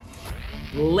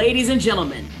Ladies and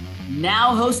gentlemen,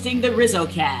 now hosting the Rizzo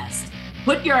Cast,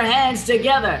 put your hands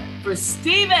together for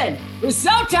Steven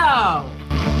Risotto!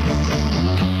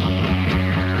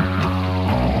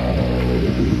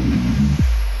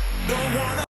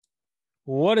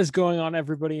 What is going on,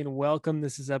 everybody, and welcome.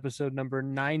 This is episode number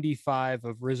 95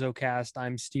 of RizzoCast.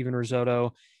 I'm Steven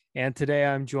Risotto, and today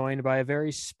I'm joined by a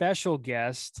very special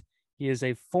guest. He is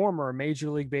a former Major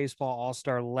League Baseball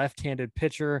All-Star left-handed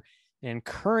pitcher and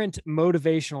current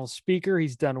motivational speaker.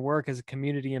 He's done work as a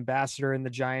community ambassador in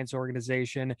the Giants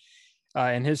organization,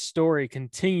 and his story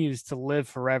continues to live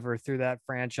forever through that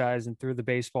franchise and through the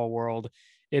baseball world.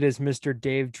 It is Mr.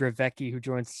 Dave Dravecky who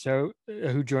joins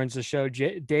the show.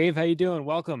 Dave, how you doing?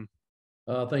 Welcome.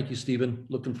 Thank you, Stephen.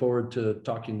 Looking forward to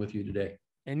talking with you today.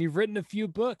 And you've written a few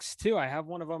books too. I have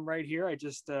one of them right here. I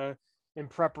just in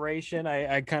preparation,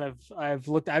 I've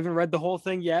looked. I haven't read the whole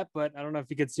thing yet, but I don't know if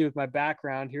you could see with my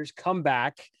background. Here's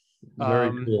Comeback.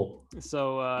 Very cool.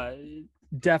 So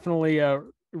definitely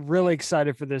really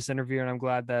excited for this interview, and I'm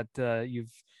glad that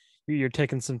you're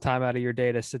taking some time out of your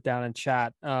day to sit down and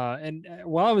chat. And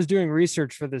while I was doing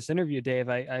research for this interview, Dave,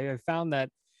 I found that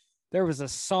there was a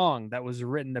song that was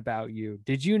written about you.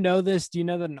 Did you know this? Do you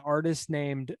know that an artist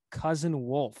named Cousin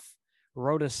Wolf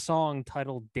wrote a song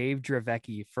titled Dave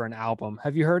Dravecky for an album?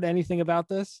 Have you heard anything about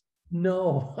this?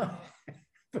 No,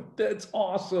 that's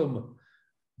awesome.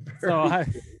 I'll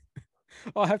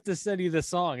have to send you the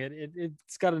song.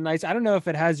 It's got a nice, I don't know if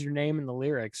it has your name in the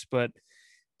lyrics, but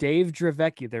Dave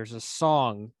Dravecky, there's a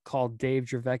song called Dave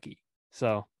Dravecky.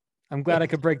 So I'm glad I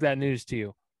could break that news to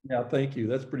you. Yeah, thank you.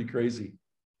 That's pretty crazy.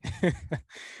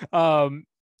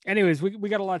 Anyways, we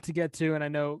got a lot to get to, and I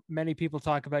know many people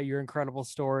talk about your incredible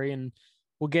story, and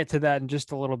we'll get to that in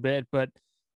just a little bit. But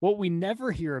what we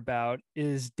never hear about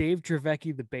is Dave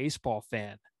Dravecky, the baseball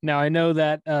fan. Now, I know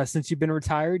that since you've been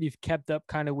retired, you've kept up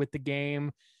kind of with the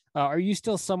game. Are you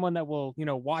still someone that will,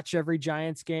 watch every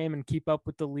Giants game and keep up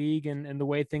with the league and the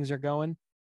way things are going?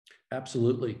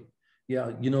 Absolutely.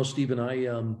 Yeah. Stephen,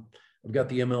 I've got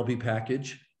the MLB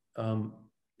package.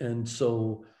 And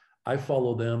so I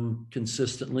follow them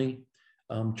consistently,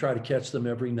 try to catch them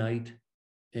every night,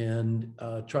 and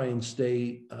try and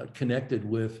stay connected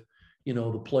with,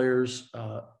 the players,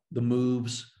 the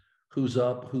moves, who's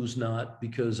up, who's not,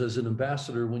 because as an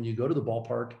ambassador, when you go to the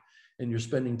ballpark and you're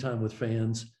spending time with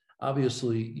fans,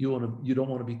 obviously you don't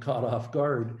want to be caught off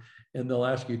guard, and they'll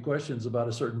ask you questions about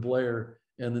a certain player,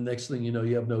 and the next thing you know,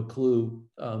 you have no clue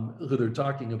who they're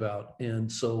talking about.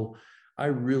 And so I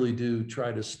really do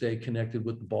try to stay connected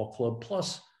with the ball club.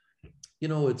 Plus,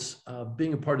 it's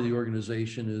being a part of the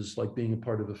organization is like being a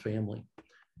part of a family.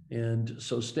 And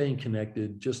so staying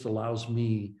connected just allows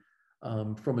me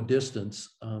from a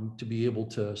distance to be able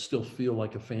to still feel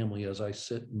like a family as I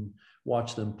sit and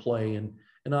watch them play. And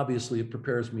obviously it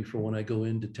prepares me for when I go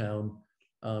into town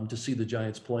to see the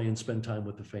Giants play and spend time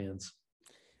with the fans.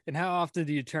 And how often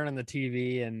do you turn on the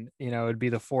TV and, it'd be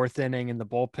the fourth inning in the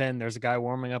bullpen? There's a guy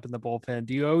warming up in the bullpen.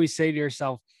 Do you always say to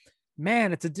yourself,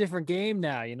 man, it's a different game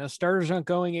now? Starters aren't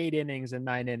going 8 innings and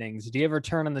 9 innings. Do you ever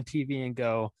turn on the TV and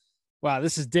go, wow,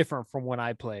 this is different from when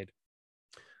I played?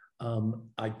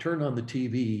 I turn on the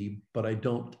TV, but I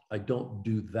don't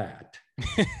do that.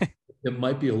 It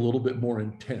might be a little bit more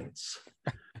intense,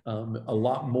 a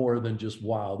lot more than just,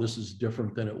 wow, this is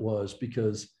different than it was.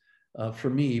 Because for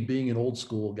me, being an old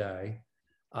school guy,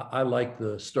 I like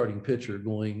the starting pitcher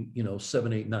going,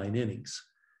 7, 8, 9 innings.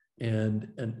 And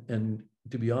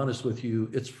to be honest with you,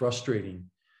 it's frustrating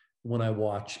when I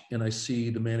watch and I see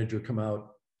the manager come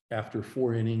out after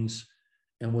 4 innings.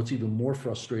 And what's even more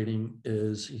frustrating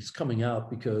is he's coming out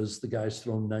because the guy's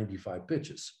thrown 95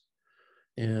 pitches.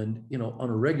 And, on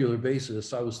a regular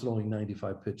basis, I was throwing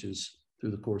 95 pitches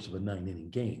through the course of a 9-inning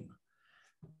game.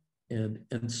 And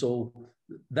so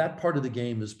that part of the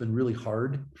game has been really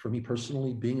hard for me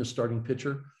personally, being a starting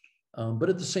pitcher. But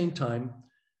at the same time,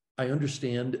 I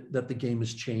understand that the game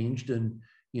has changed, and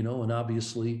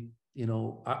obviously,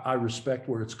 I respect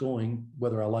where it's going,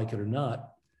 whether I like it or not.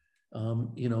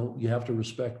 You have to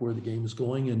respect where the game is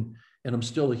going, and I'm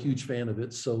still a huge fan of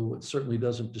it. So it certainly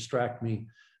doesn't distract me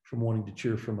from wanting to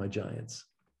cheer for my Giants.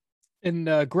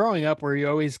 And growing up, were you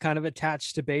always kind of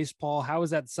attached to baseball? How was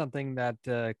that something that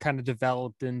kind of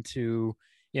developed into,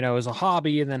 as a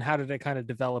hobby? And then how did it kind of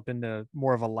develop into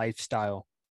more of a lifestyle?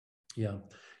 Yeah.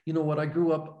 You know what? I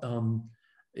grew up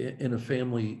in a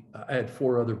family. I had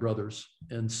 4 other brothers.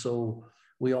 And so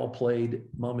we all played.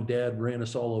 Mom and Dad ran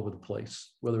us all over the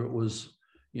place, whether it was,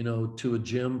 to a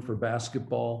gym for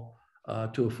basketball,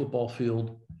 to a football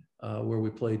field where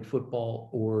we played football,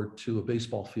 or to a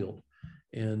baseball field.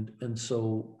 And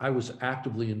so I was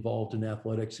actively involved in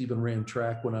athletics, even ran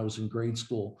track when I was in grade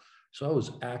school. So I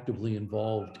was actively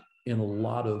involved in a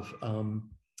lot of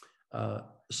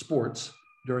sports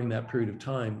during that period of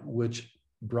time, which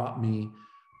brought me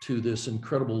to this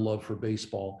incredible love for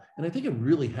baseball. And I think it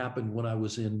really happened when I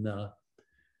was in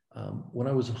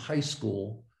high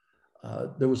school.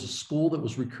 There was a school that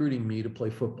was recruiting me to play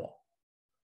football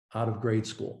out of grade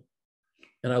school.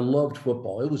 And I loved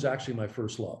football. It was actually my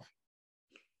first love.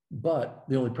 But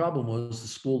the only problem was the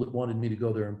school that wanted me to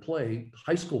go there and play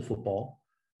high school football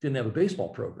didn't have a baseball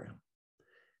program.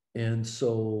 And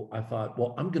so I thought,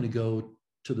 well, I'm going to go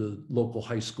to the local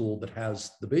high school that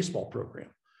has the baseball program.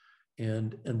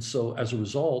 And so as a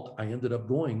result, I ended up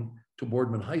going to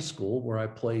Boardman High School, where I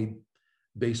played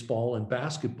baseball and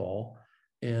basketball.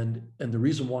 And the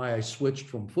reason why I switched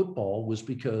from football was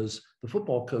because the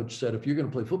football coach said, if you're going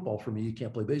to play football for me, you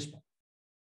can't play baseball.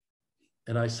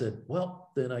 And I said,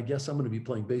 well, then I guess I'm going to be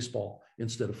playing baseball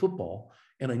instead of football.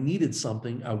 And I needed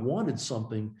something. I wanted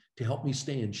something to help me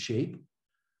stay in shape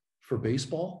for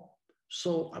baseball.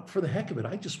 So for the heck of it,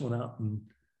 I just went out and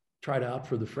tried out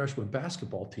for the freshman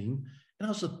basketball team. And I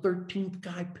was the 13th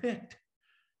guy picked.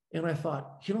 And I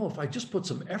thought, if I just put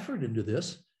some effort into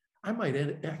this, I might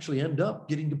actually end up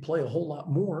getting to play a whole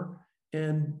lot more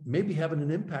and maybe having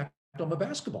an impact on my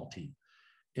basketball team.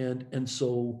 And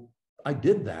so I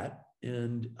did that.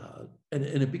 And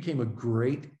it became a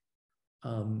great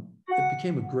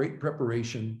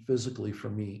preparation physically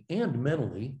for me and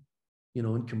mentally,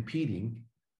 in competing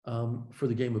for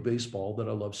the game of baseball that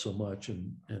I love so much,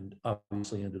 and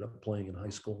obviously ended up playing in high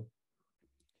school.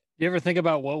 You ever think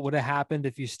about what would have happened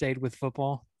if you stayed with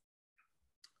football?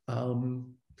 No,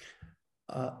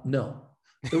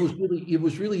 it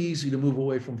was really easy to move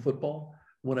away from football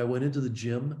when I went into the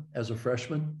gym as a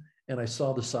freshman. And I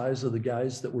saw the size of the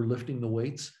guys that were lifting the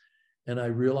weights. And I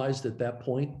realized at that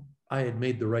point, I had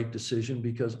made the right decision,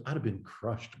 because I'd have been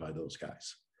crushed by those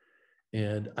guys.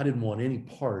 And I didn't want any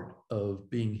part of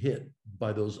being hit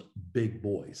by those big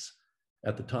boys.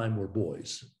 At the time were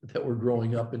boys that were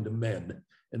growing up into men,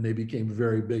 and they became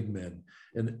very big men.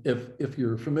 And if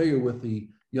you're familiar with the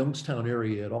Youngstown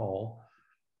area at all,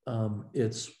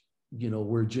 it's,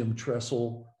 where Jim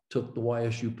Tressel took the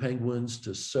YSU Penguins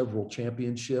to several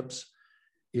championships.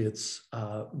 It's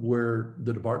where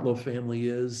the DeBartolo family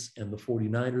is, and the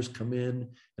 49ers come in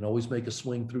and always make a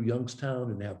swing through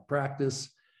Youngstown and have practice.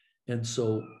 And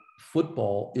so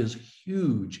football is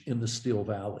huge in the Steel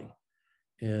Valley.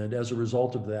 And as a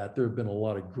result of that, there have been a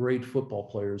lot of great football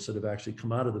players that have actually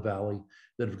come out of the Valley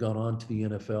that have gone on to the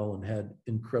NFL and had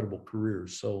incredible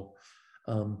careers. So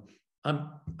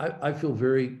I feel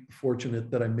very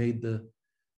fortunate that I made the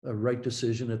right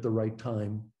decision at the right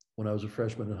time when I was a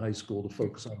freshman in high school to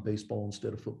focus on baseball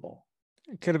instead of football.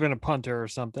 It could have been a punter or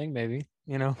something, maybe,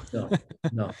 No,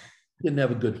 didn't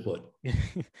have a good foot.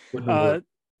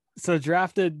 So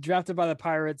drafted by the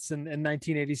Pirates in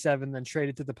 1987, then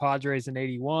traded to the Padres in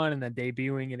 81, and then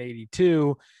debuting in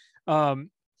 82.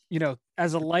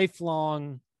 As a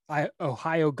lifelong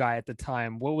Ohio guy at the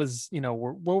time, what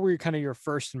were kind of your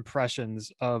first impressions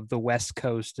of the West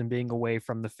Coast and being away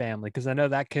from the family? Because I know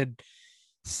that could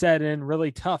set in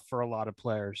really tough for a lot of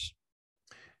players.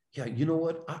 Yeah, you know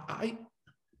what? I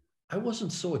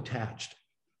wasn't so attached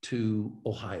to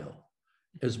Ohio.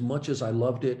 As much as I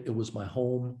loved it, it was my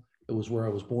home. It was where I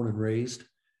was born and raised.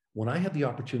 When I had the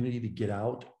opportunity to get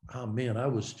out, oh man, I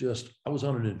was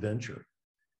on an adventure.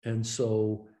 And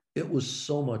so it was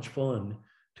so much fun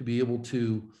to be able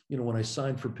to, when I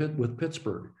signed with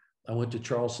Pittsburgh, I went to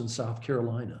Charleston, South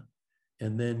Carolina,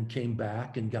 and then came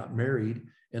back and got married.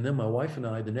 And then my wife and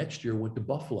I, the next year, went to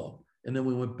Buffalo. And then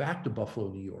we went back to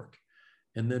Buffalo, New York.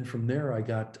 And then from there, I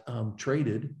got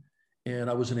traded, and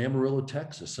I was in Amarillo,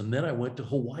 Texas. And then I went to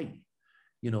Hawaii,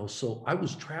 so I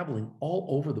was traveling all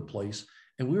over the place,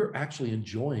 and we were actually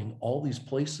enjoying all these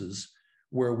places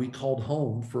where we called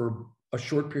home for a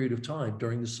short period of time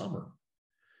during the summer.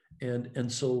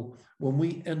 And so when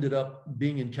we ended up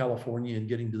being in California and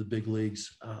getting to the big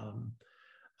leagues,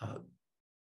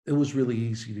 it was really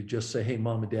easy to just say, hey,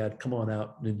 mom and dad, come on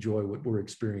out and enjoy what we're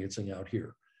experiencing out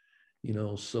here.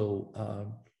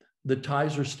 So the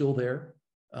ties are still there.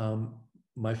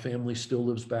 My family still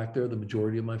lives back there, the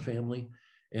majority of my family.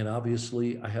 And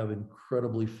obviously I have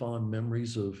incredibly fond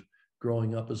memories of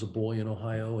growing up as a boy in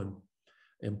Ohio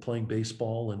and playing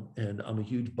baseball. And I'm a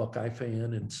huge Buckeye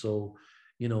fan. And so,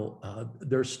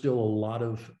 there's still a lot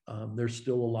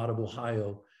of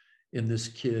Ohio in this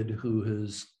kid who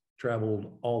has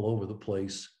traveled all over the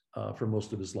place for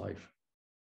most of his life.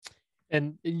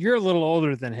 And you're a little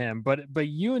older than him, but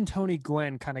you and Tony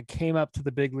Gwynn kind of came up to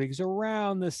the big leagues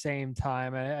around the same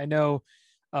time. I know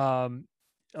a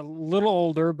little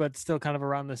older, but still kind of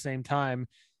around the same time.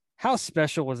 How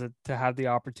special was it to have the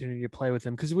opportunity to play with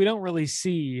him? Because we don't really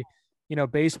see,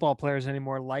 baseball players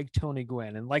anymore like Tony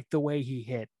Gwynn and like the way he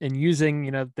hit and using,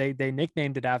 they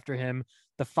nicknamed it after him,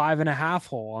 the 5.5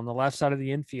 hole on the left side of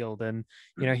the infield. And,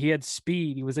 he had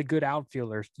speed. He was a good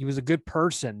outfielder. He was a good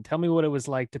person. Tell me what it was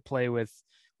like to play with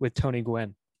Tony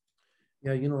Gwynn.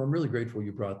 Yeah. I'm really grateful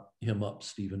you brought him up,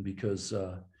 Stephen, because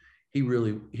he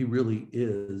really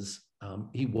is,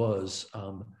 he was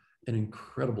an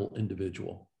incredible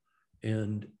individual.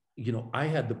 And, I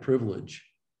had the privilege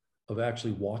of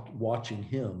actually watching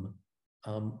him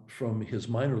from his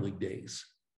minor league days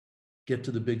get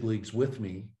to the big leagues with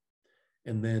me,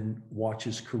 and then watch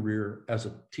his career as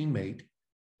a teammate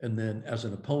and then as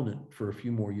an opponent for a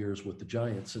few more years with the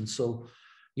Giants. And so,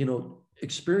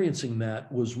 experiencing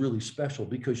that was really special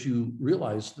because you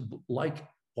realized, like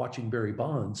watching Barry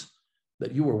Bonds,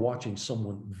 that you were watching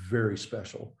someone very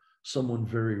special, someone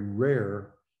very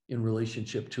rare in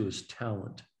relationship to his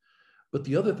talent. But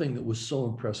the other thing that was so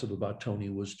impressive about Tony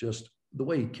was just the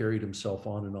way he carried himself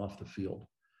on and off the field.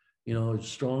 A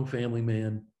strong family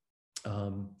man.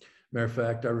 Matter of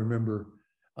fact, I remember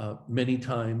many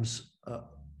times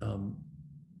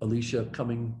Alicia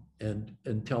coming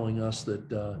and telling us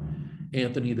that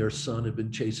Anthony, their son, had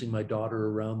been chasing my daughter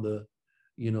around the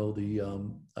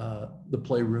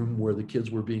playroom where the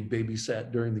kids were being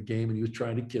babysat during the game, and he was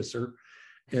trying to kiss her.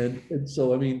 And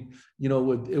so,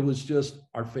 it was just,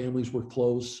 our families were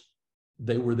close.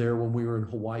 They were there when we were in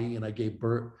Hawaii, and I gave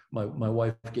birth, my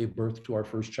wife gave birth to our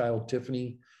first child,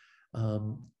 Tiffany.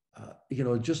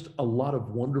 Just a lot of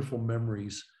wonderful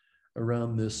memories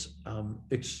around this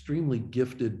extremely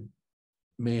gifted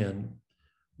man,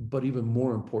 but even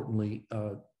more importantly,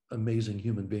 amazing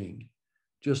human being.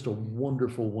 Just a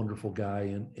wonderful, wonderful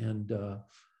guy, and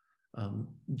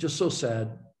just so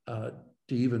sad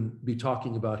to even be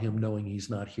talking about him knowing he's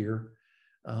not here.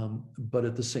 But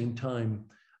at the same time,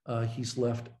 he's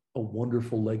left a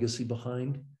wonderful legacy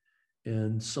behind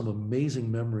and some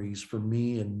amazing memories for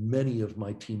me and many of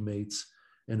my teammates,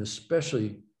 and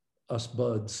especially us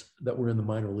buds that were in the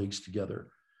minor leagues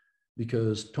together,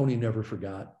 because Tony never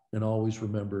forgot and always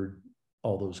remembered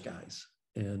all those guys.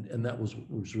 And that was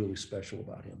really special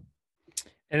about him.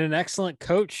 And an excellent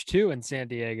coach too in San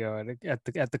Diego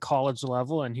at the college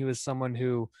level. And he was someone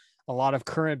who a lot of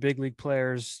current big league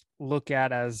players look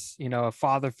at as, a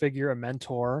father figure, a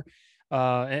mentor.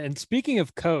 And speaking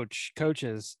of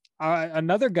coaches,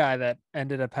 another guy that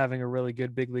ended up having a really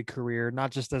good big league career,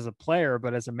 not just as a player,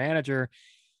 but as a manager,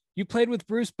 you played with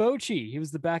Bruce Bochy. He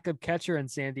was the backup catcher in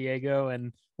San Diego.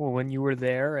 And when you were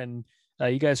there, and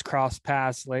you guys crossed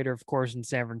paths later, of course, in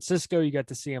San Francisco, you got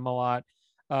to see him a lot.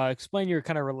 Explain your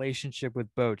kind of relationship with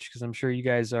Boch, because I'm sure you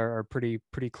guys are pretty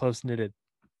close knitted.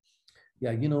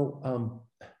 Yeah,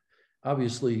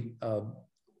 obviously,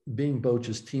 being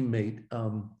Boch's teammate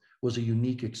was a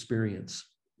unique experience.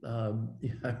 I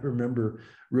remember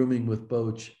rooming with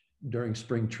Boch during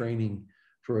spring training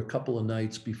for a couple of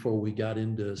nights before we got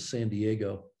into San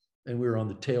Diego, and we were on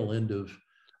the tail end of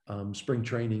spring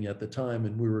training at the time,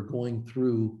 and we were going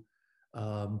through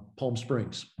Palm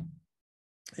Springs.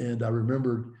 And I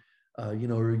remember, we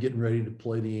were getting ready to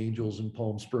play the Angels in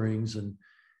Palm Springs, and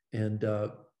in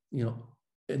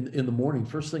the morning,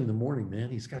 first thing in the morning, man,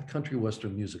 he's got country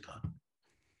western music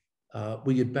on.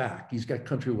 We get back, he's got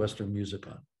country western music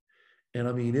on,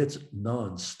 and it's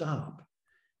nonstop.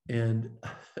 And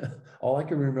all I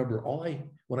can remember,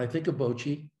 when I think of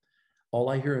Bochy, all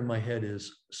I hear in my head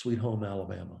is "Sweet Home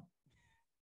Alabama,"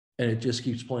 and it just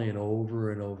keeps playing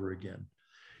over and over again.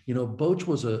 Boch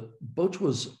was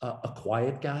a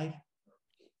quiet guy.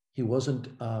 He wasn't,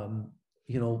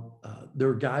 there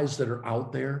are guys that are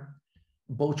out there.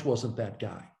 Boch wasn't that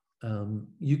guy.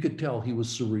 You could tell he was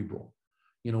cerebral.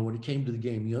 When it came to the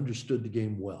game, he understood the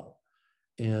game well,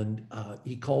 and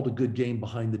he called a good game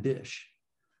behind the dish.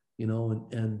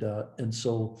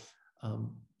 So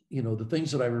the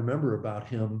things that I remember about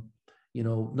him,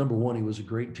 number one, he was a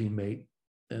great teammate,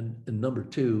 and number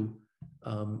two,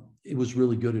 he was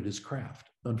really good at his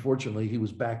craft. Unfortunately, he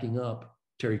was backing up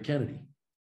Terry Kennedy,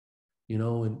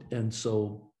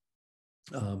 so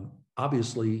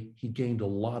obviously he gained a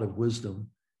lot of wisdom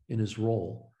in his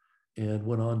role and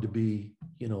went on to be,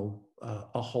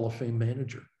 a Hall of Fame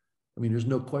manager. There's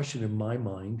no question in my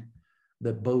mind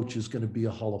that Boch is going to be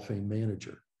a Hall of Fame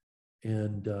manager.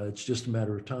 And it's just a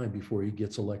matter of time before he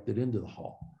gets elected into the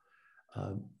Hall.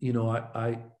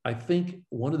 I think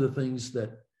one of the things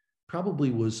that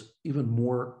probably was even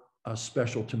more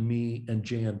special to me and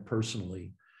Jan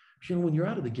personally. You know, when you're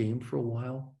out of the game for a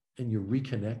while and you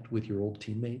reconnect with your old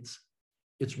teammates,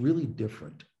 it's really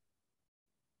different.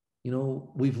 You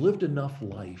know, we've lived enough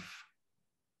life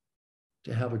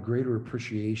to have a greater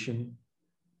appreciation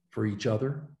for each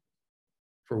other,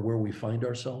 for where we find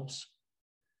ourselves.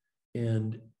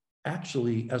 And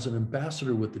actually, as an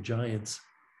ambassador with the Giants,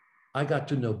 I got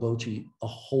to know Bochy a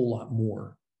whole lot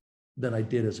more than I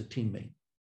did as a teammate.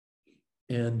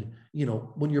 And, you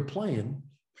know, when you're playing,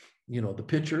 you know, the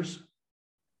pitchers,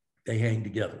 they hang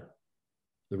together.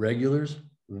 The regulars,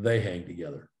 they hang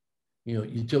together. You know,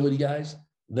 utility guys,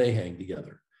 they hang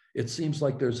together. It seems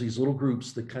like there's these little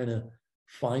groups that kind of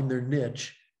find their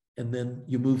niche, and then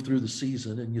you move through the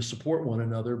season and you support one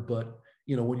another. But,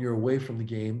 you know, when you're away from the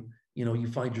game, you know, you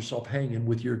find yourself hanging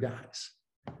with your guys.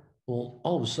 Well,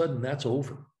 all of a sudden that's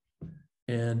over.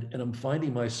 And I'm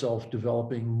finding myself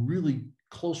developing really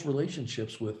close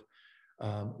relationships with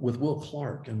Will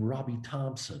Clark and Robbie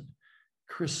Thompson,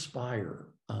 Chris Spire,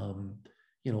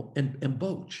 you know, and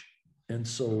Boch. And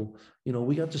so, you know,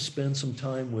 we got to spend some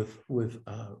time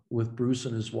with Bruce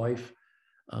and his wife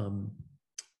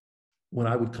when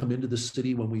I would come into the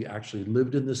city, when we actually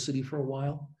lived in the city for a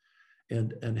while,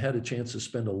 and had a chance to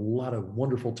spend a lot of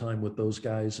wonderful time with those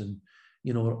guys. And,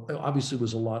 you know, obviously it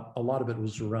was a lot of it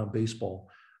was around baseball,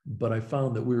 but I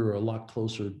found that we were a lot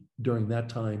closer during that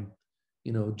time,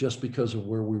 you know, just because of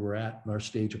where we were at in our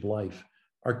stage of life.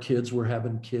 Our kids were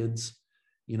having kids,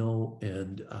 you know,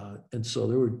 and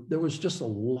so there was just a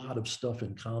lot of stuff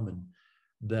in common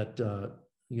that,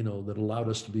 you know, that allowed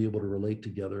us to be able to relate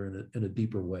together in a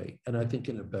deeper way. And I think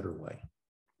in a better way.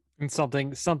 And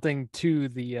something to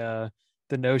the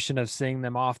notion of seeing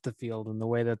them off the field and the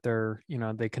way that they're, you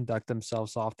know, they conduct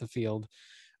themselves off the field.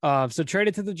 So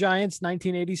traded to the Giants,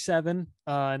 1987.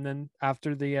 And then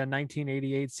after the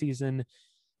 1988 season,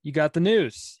 you got the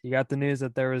news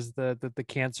that there was the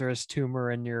cancerous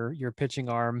tumor in your pitching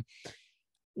arm.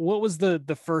 What was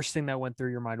the first thing that went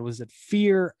through your mind? Was it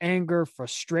fear, anger,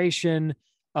 frustration?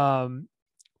 What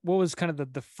was kind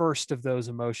of the first of those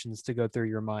emotions to go through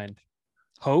your mind?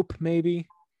 Hope, maybe?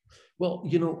 Well,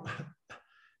 you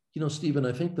know, Stephen,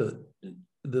 I think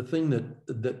the thing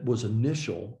that was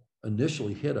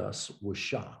initially hit us was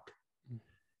shock.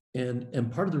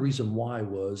 And part of the reason why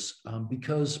was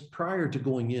because prior to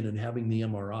going in and having the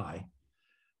MRI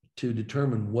to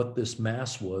determine what this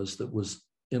mass was that was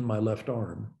in my left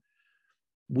arm,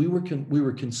 we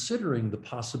were considering the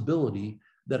possibility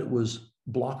that it was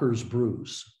Blocker's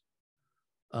bruise.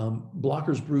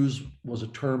 Blocker's bruise was a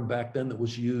term back then that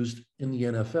was used in the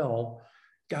NFL.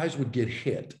 Guys would get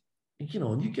hit, you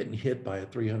know, and you're getting hit by a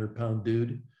 300-pound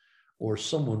dude or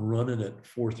someone running at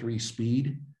 4.3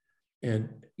 speed, and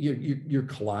you're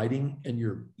colliding and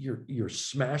you're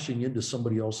smashing into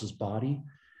somebody else's body,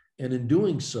 and in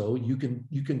doing so, you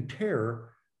can tear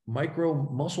micro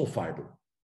muscle fiber,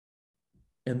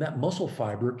 and that muscle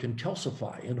fiber can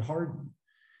calcify and harden.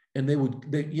 And they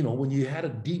you know, when you had a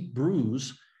deep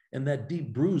bruise and that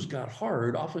deep bruise got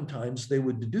hard, oftentimes they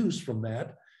would deduce from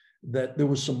that there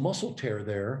was some muscle tear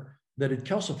there that had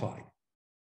calcified.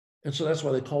 And so that's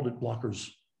why they called it Blocker's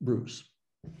bruise.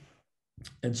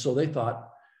 And so they thought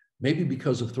maybe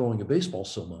because of throwing a baseball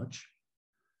so much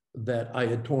that I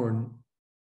had torn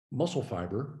muscle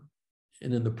fiber,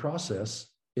 and in the process,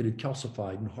 it had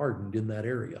calcified and hardened in that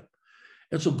area.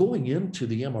 And so going into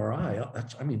the MRI,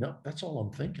 that's all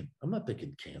I'm thinking. I'm not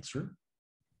thinking cancer.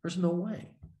 There's no way.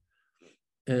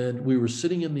 And we were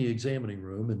sitting in the examining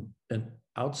room, and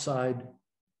outside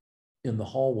in the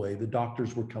hallway, the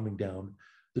doctors were coming down.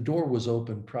 The door was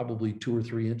open probably 2 or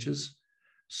 3 inches,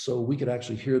 so we could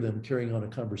actually hear them carrying on a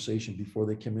conversation before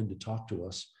they came in to talk to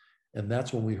us. And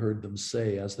that's when we heard them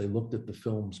say, as they looked at the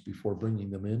films before bringing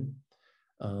them in,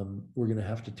 we're going to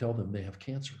have to tell them they have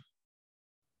cancer.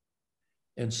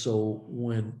 And so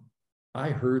when I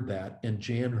heard that and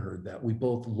Jan heard that, we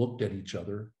both looked at each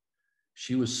other.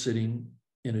 She was sitting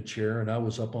in a chair and I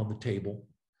was up on the table,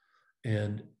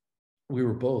 and we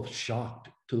were both shocked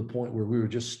to the point where we were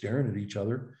just staring at each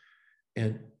other,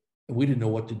 and we didn't know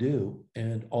what to do.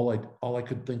 And all I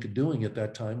could think of doing at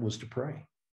that time was to pray.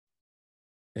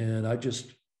 And I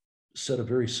just said a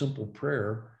very simple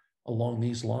prayer along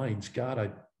these lines: God,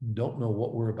 I don't know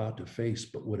what we're about to face,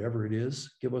 but whatever it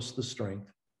is, give us the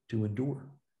strength to endure.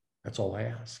 That's all I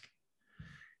ask.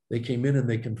 They came in and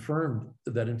they confirmed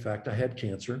that, in fact, I had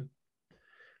cancer.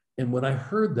 And when I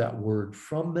heard that word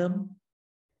from them,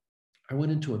 I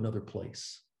went into another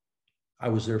place. I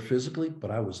was there physically, but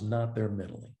I was not there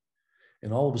mentally.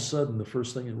 And all of a sudden, the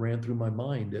first thing that ran through my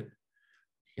mind at,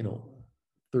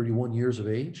 31 years of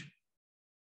age,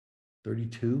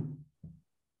 32.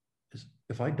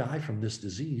 If I die from this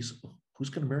disease, who's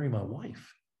going to marry my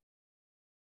wife?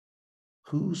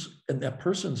 And that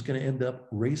person's going to end up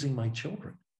raising my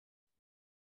children.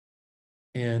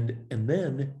 And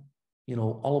then,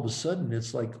 all of a sudden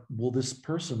it's like, will this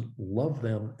person love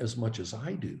them as much as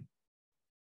I do?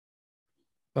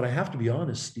 But I have to be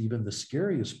honest, Stephen, the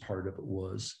scariest part of it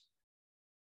was,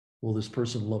 will this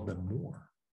person love them more?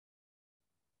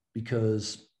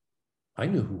 Because I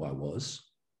knew who I was.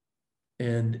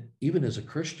 And even as a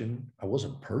Christian, I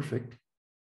wasn't perfect.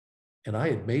 And I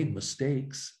had made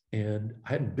mistakes, and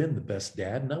I hadn't been the best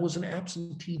dad, and I was an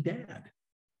absentee dad.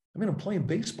 I mean, I'm playing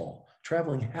baseball,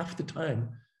 traveling half the time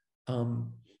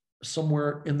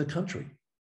somewhere in the country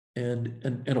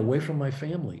and away from my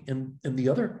family. And the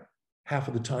other half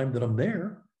of the time that I'm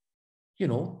there,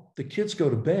 the kids go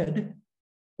to bed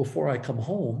before I come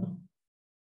home,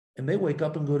 and they wake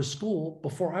up and go to school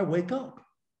before I wake up.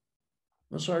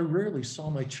 And so I rarely saw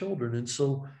my children. And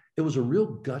so it was a real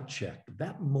gut check.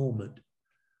 That moment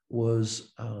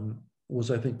was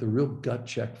I think, the real gut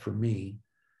check for me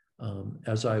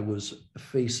as I was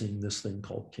facing this thing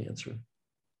called cancer.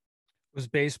 Was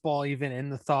baseball even in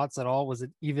the thoughts at all? Was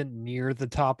it even near the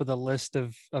top of the list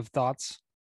of thoughts?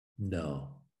 No,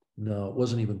 it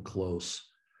wasn't even close.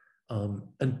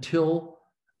 Until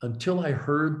I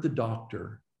heard the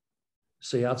doctor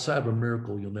say, outside of a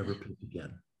miracle, you'll never pitch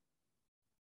again.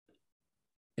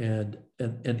 And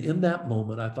in that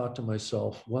moment, I thought to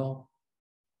myself, well,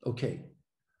 okay,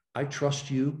 I trust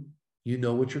you. You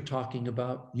know what you're talking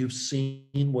about. You've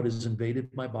seen what has invaded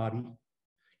my body.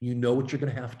 You know what you're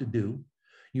going to have to do.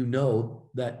 You know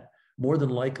that more than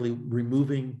likely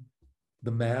removing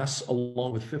the mass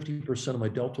along with 50% of my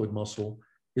deltoid muscle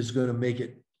is going to make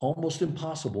it almost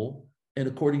impossible. And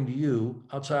according to you,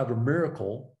 outside of a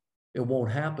miracle, it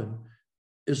won't happen,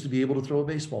 is to be able to throw a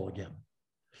baseball again.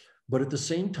 But at the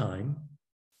same time,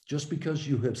 just because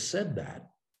you have said that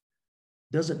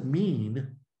doesn't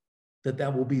mean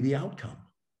that will be the outcome.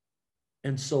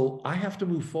 And so I have to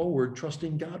move forward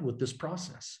trusting God with this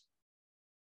process.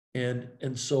 And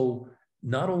so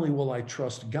not only will I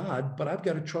trust God, but I've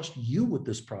got to trust you with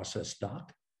this process,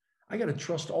 Doc. I got to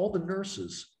trust all the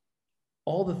nurses,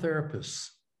 all the therapists,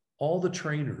 all the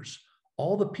trainers,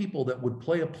 all the people that would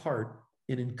play a part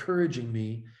in encouraging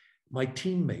me, my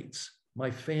teammates, my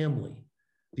family,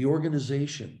 the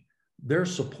organization, their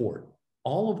support.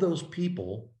 All of those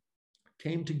people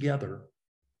came together,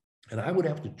 and I would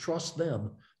have to trust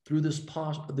them through this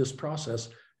process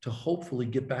to hopefully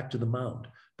get back to the mound.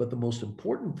 But the most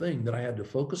important thing that I had to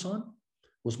focus on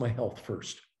was my health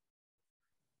first.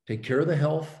 Take care of the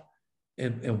health.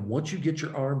 And once you get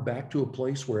your arm back to a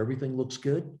place where everything looks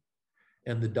good,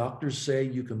 and the doctors say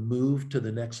you can move to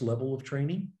the next level of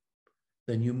training,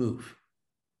 then you move.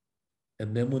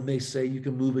 And then when they say you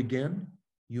can move again,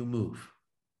 you move.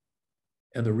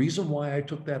 And the reason why I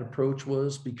took that approach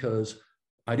was because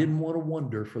I didn't want to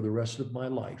wonder for the rest of my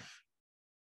life,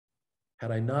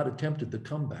 had I not attempted the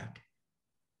comeback,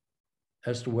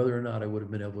 as to whether or not I would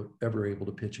have been ever able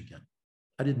to pitch again.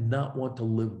 I did not want to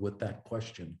live with that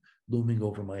question looming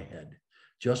over my head.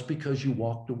 Just because you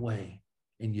walked away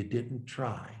and you didn't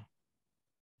try,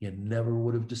 you never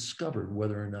would have discovered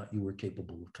whether or not you were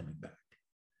capable of coming back.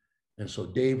 And so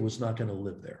Dave was not going to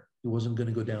live there. He wasn't going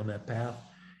to go down that path.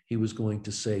 He was going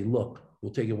to say, look,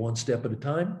 we'll take it one step at a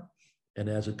time. And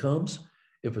as it comes,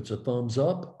 if it's a thumbs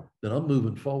up, then I'm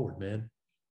moving forward, man.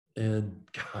 And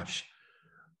gosh,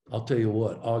 I'll tell you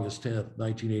what, August 10th,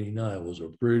 1989 was a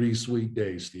pretty sweet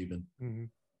day, Stephen. Mm-hmm.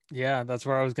 Yeah, that's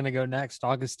where I was going to go next.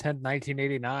 August 10th,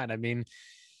 1989. I mean,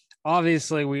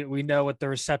 obviously we know what the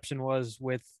reception was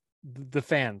with the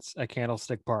fans at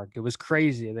Candlestick Park. It was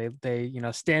crazy. They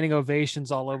standing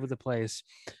ovations all over the place.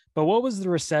 But what was the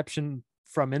reception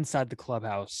from inside the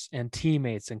clubhouse and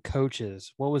teammates and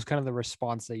coaches? What was kind of the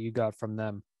response that you got from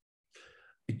them?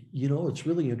 It's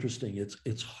really interesting.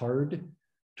 It's hard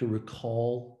to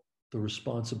recall the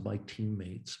response of my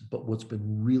teammates, but what's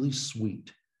been really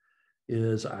sweet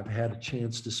is I've had a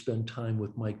chance to spend time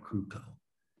with Mike Krukow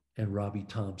and Robbie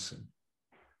Thompson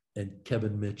and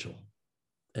Kevin Mitchell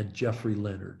and Jeffrey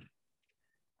Leonard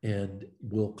and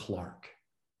Will Clark.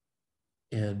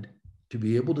 And to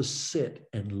be able to sit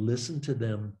and listen to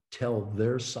them tell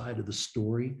their side of the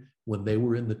story when they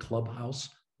were in the clubhouse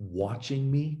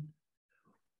watching me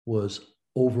was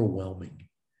overwhelming.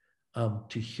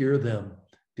 To hear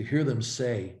them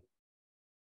say,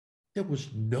 there was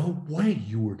no way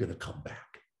you were going to come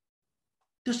back.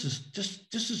 This is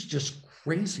just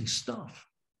crazy stuff.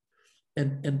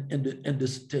 And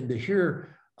to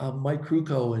hear Mike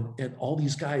Krukow and all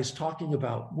these guys talking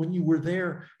about when you were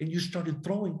there and you started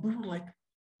throwing, we were like,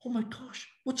 oh my gosh,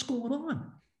 what's going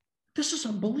on? This is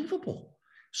unbelievable.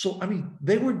 So, I mean,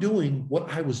 they were doing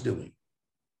what I was doing.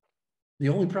 The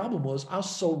only problem was I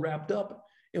was so wrapped up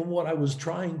in what I was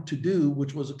trying to do,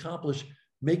 which was accomplish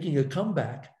making a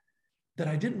comeback, that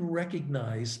I didn't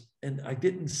recognize and I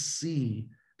didn't see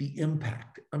the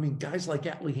impact. I mean, guys like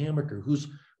Atlee Hammaker, who's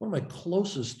one of my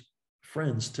closest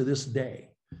friends to this day.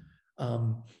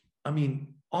 I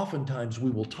mean, oftentimes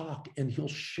we will talk and he'll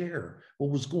share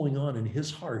what was going on in his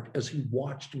heart as he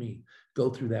watched me go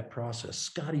through that process.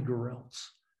 Scotty Goreltz,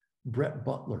 Brett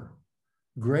Butler,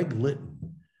 Greg Litton.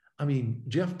 I mean,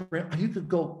 Jeff Brandt, you could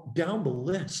go down the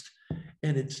list.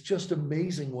 And it's just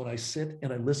amazing when I sit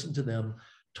and I listen to them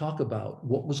talk about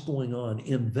what was going on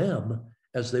in them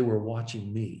as they were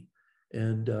watching me.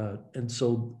 And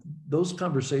so those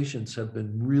conversations have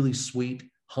been really sweet,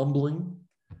 humbling,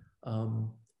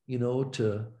 you know,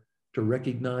 to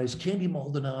recognize. Candy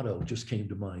Maldonado just came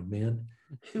to mind, man.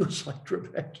 He was like,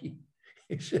 Dravecky,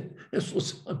 he said, this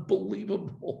was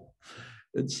unbelievable.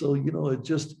 And so, you know, it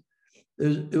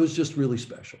was just really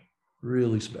special,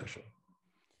 really special.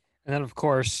 And then, of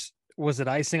course, was it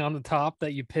icing on the top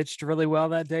that you pitched really well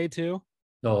that day too?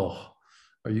 Oh,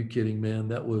 are you kidding, man?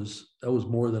 That was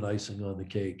more than icing on the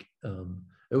cake.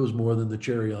 It was more than the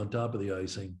cherry on top of the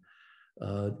icing.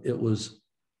 It was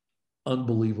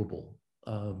unbelievable.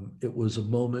 It was a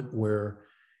moment where,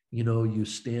 you know, you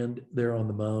stand there on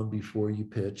the mound before you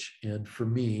pitch. And for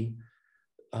me,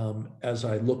 as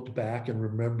I looked back and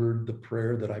remembered the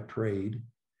prayer that I prayed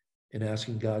and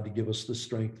asking God to give us the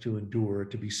strength to endure,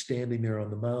 to be standing there on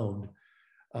the mound,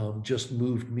 just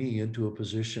moved me into a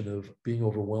position of being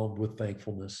overwhelmed with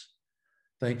thankfulness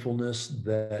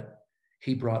that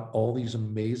he brought all these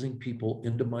amazing people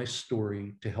into my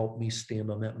story to help me stand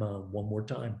on that mound one more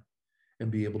time and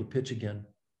be able to pitch again.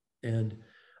 And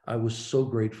I was so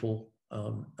grateful,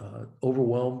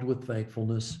 overwhelmed with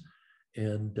thankfulness.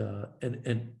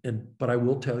 But I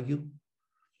will tell you,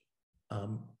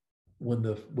 when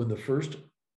the first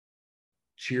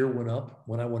cheer went up,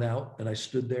 when I went out and I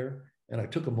stood there and I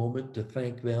took a moment to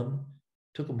thank them,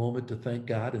 took a moment to thank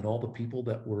God and all the people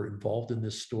that were involved in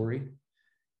this story.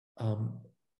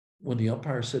 When the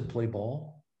umpire said play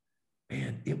ball,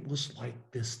 man, it was like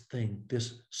this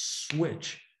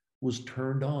switch was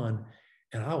turned on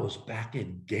and I was back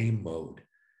in game mode.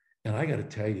 And I got to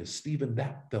tell you, Stephen,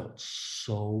 that felt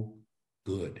so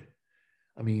good.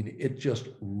 I mean, it just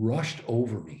rushed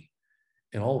over me.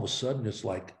 And all of a sudden it's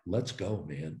like, let's go,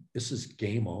 man. This is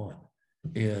game on.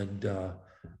 And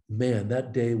man,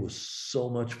 that day was so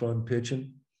much fun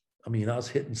pitching. I mean, I was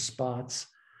hitting spots.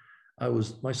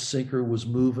 My sinker was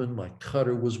moving, my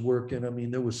cutter was working. I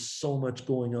mean, there was so much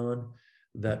going on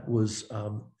that was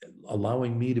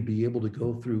allowing me to be able to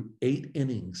go through 8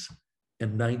 innings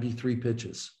and 93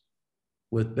 pitches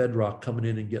with Bedrock coming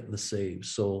in and getting the save.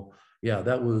 So yeah,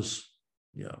 that was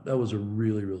a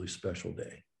really, really special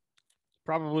day.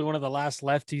 Probably one of the last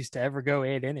lefties to ever go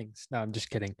 8 innings. No, I'm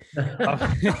just kidding.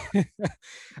 And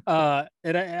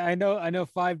I know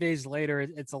 5 days later,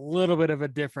 it's a little bit of a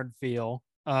different feel.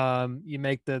 You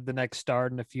make the next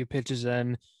start and a few pitches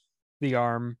in, the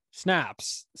arm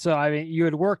snaps. So, I mean, you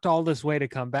had worked all this way to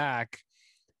come back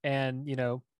and, you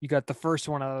know, you got the first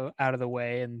one out of the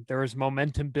way and there was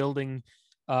momentum building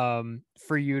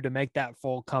for you to make that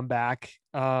full comeback.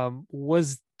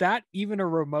 Was that even a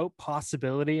remote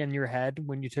possibility in your head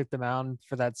when you took the mound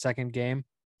for that second game?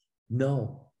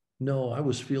 No, I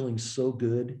was feeling so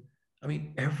good. I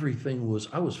mean, I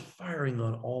was firing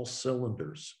on all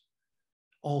cylinders.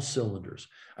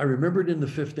 I remembered in the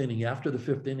 5th inning, after the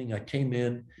 5th inning, I came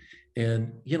in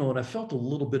and, you know, and I felt a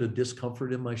little bit of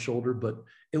discomfort in my shoulder, but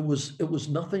it was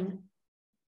nothing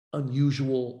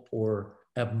unusual or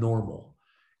abnormal.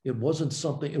 It wasn't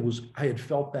something, I had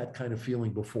felt that kind of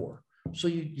feeling before. So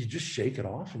you just shake it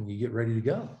off and you get ready to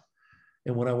go.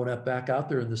 And when I went back out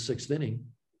there in the 6th inning,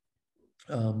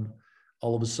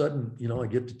 all of a sudden, you know, I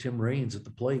get to Tim Raines at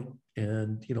the plate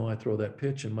and, you know, I throw that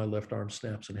pitch and my left arm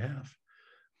snaps in half.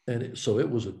 And so it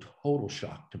was a total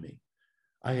shock to me.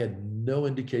 I had no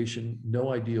indication,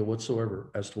 no idea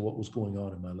whatsoever as to what was going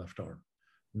on in my left arm,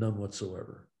 none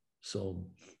whatsoever. So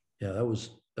yeah, that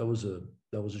was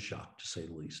a shock, to say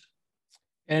the least.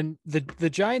 And the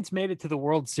Giants made it to the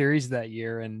World Series that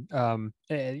year, and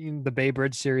in the Bay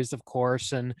Bridge series, of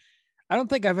course. And I don't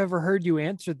think I've ever heard you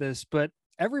answer this, but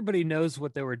everybody knows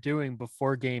what they were doing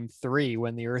before Game 3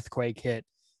 when the earthquake hit.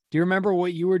 Do you remember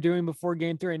what you were doing before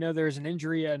Game 3? I know there was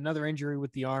another injury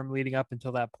with the arm leading up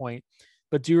until that point.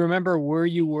 But do you remember where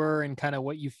you were and kind of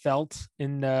what you felt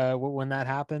in when that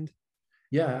happened?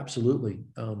 Yeah, absolutely.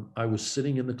 I was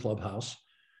sitting in the clubhouse.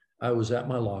 I was at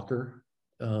my locker.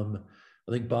 I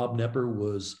think Bob Nepper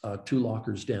was 2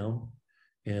 lockers down,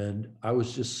 and I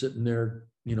was just sitting there,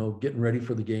 getting ready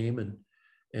for the game.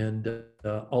 And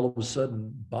all of a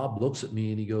sudden, Bob looks at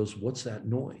me and he goes, "What's that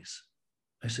noise?"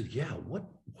 I said, "Yeah, what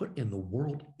in the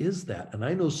world is that?" And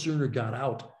I no sooner got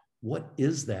out, "What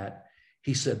is that?"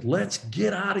 He said, "Let's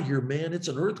get out of here, man. It's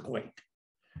an earthquake."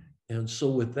 And so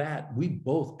with that, we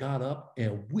both got up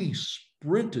and we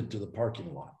sprinted to the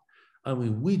parking lot. I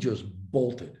mean, we just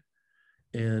bolted.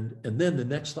 And then the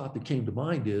next thought that came to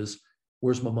mind is,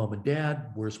 where's my mom and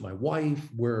dad? Where's my wife?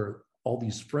 Where are all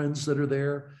these friends that are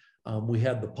there? We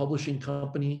had the publishing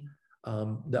company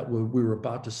that we were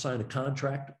about to sign a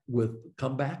contract with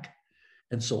Comeback.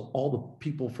 And so all the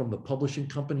people from the publishing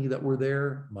company that were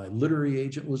there, my literary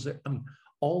agent was there. I mean,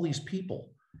 all these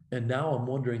people. And now I'm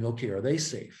wondering, okay, are they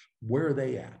safe? Where are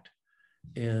they at?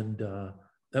 And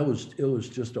it was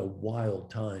just a wild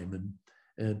time.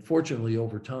 And fortunately,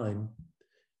 over time,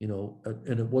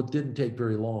 and what didn't take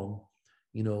very long,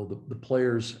 the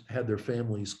players had their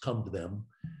families come to them,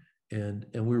 and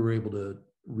we were able to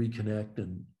reconnect.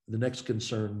 And the next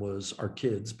concern was our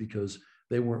kids, because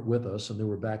they weren't with us and they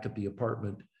were back at the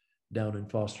apartment down in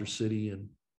Foster City, and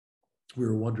we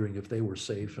were wondering if they were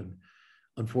safe. And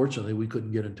unfortunately, we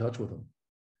couldn't get in touch with them,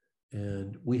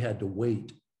 and we had to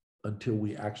wait until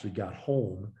we actually got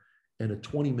home, and a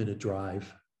 20-minute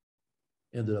drive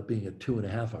ended up being a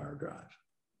 2.5-hour drive.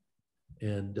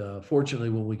 And fortunately,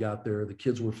 when we got there, the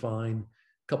kids were fine.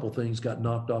 A couple of things got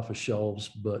knocked off of shelves,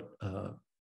 but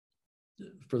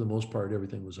for the most part,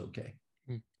 everything was okay.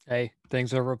 Hey,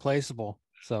 things are replaceable.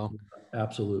 So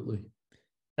absolutely.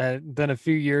 Then a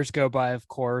few years go by, of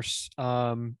course.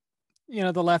 The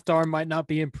left arm might not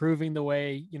be improving the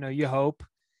way, you hope,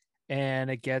 and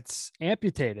it gets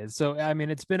amputated. So, I mean,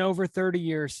 it's been over 30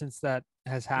 years since that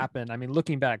has happened. I mean,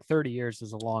 looking back, 30 years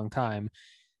is a long time.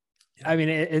 I mean,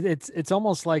 it's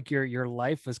almost like your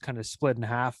life was kind of split in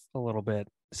half a little bit.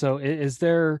 So is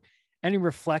there any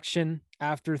reflection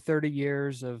after 30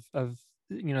 years of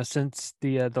since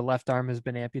the left arm has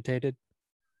been amputated?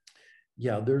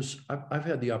 Yeah, I've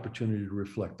had the opportunity to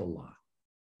reflect a lot.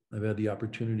 I've had the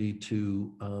opportunity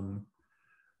to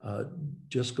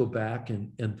just go back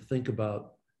and think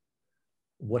about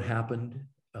what happened,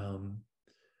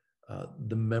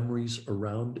 the memories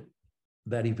around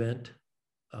that event,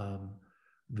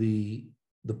 the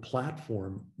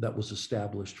platform that was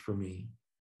established for me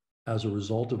as a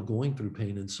result of going through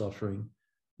pain and suffering,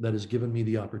 that has given me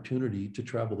the opportunity to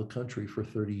travel the country for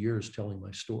 30 years telling my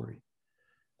story.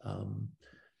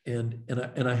 And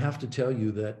I have to tell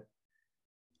you that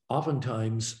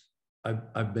oftentimes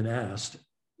I've been asked,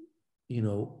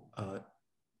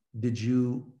 did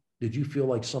you feel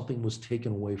like something was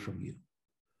taken away from you?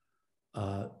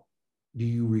 Do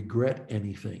you regret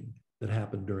anything that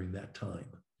happened during that time?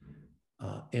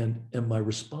 And my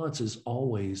response is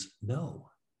always no.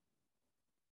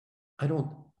 I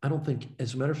don't think,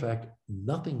 as a matter of fact,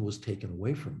 nothing was taken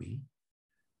away from me.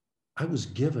 I was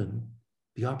given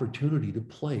the opportunity to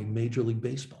play Major League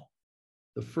Baseball.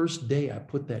 The first day I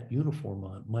put that uniform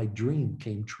on, my dream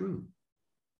came true.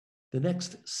 The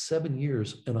next 7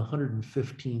 years and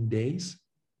 115 days,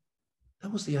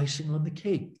 that was the icing on the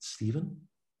cake, Stephen.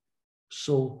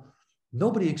 So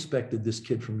nobody expected this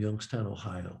kid from Youngstown,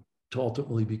 Ohio, to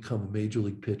ultimately become a major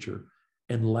league pitcher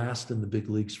and last in the big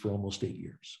leagues for almost 8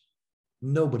 years.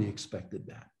 Nobody expected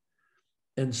that.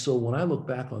 And so when I look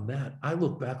back on that, I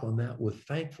look back on that with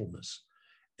thankfulness.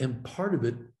 And part of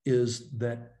it is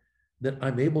that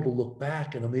I'm able to look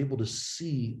back and I'm able to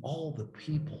see all the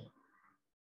people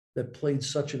that played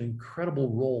such an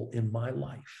incredible role in my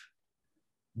life,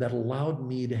 that allowed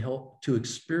me to help to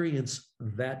experience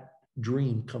that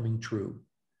dream coming true.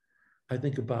 I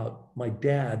think about my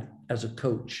dad as a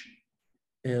coach,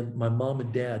 and my mom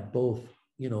and dad both,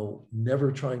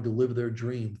 never trying to live their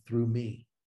dream through me.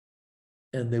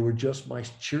 And they were just my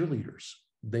cheerleaders.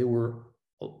 They were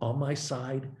on my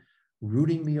side,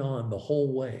 rooting me on the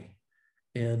whole way.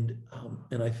 And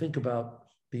I think about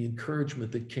the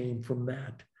encouragement that came from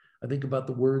that. I think about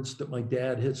the words that my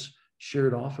dad has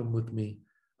shared often with me.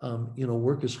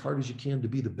 Work as hard as you can to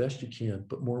be the best you can,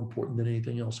 but more important than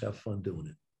anything else, have fun doing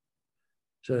it.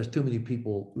 So there's too many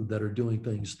people that are doing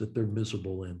things that they're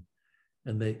miserable in,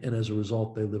 and as a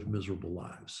result, they live miserable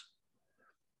lives.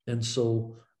 And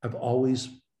so I've always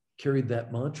carried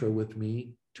that mantra with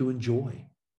me to enjoy.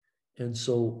 And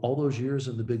so all those years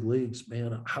in the big leagues,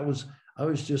 man, I was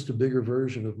just a bigger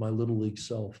version of my little league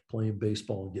self, playing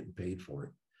baseball and getting paid for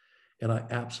it. and I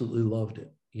absolutely loved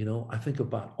it. You know, I think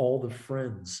about all the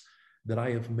friends that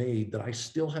I have made that I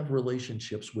still have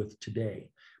relationships with today,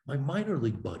 my minor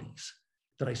league buddies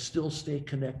that I still stay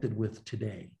connected with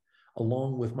today,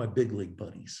 along with my big league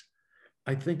buddies.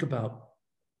 I think about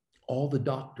all the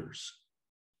doctors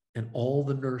and all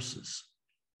the nurses.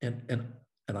 And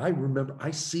I remember,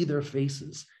 I see their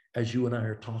faces as you and I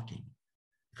are talking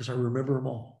because I remember them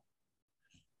all.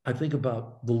 I think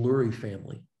about the Lurie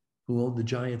family who owned the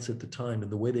Giants at the time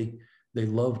and the way they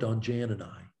loved on Jan and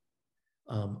I.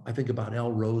 I think about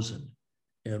Al Rosen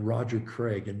and Roger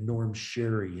Craig and Norm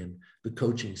Sherry and the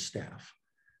coaching staff.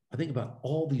 I think about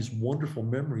all these wonderful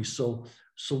memories. So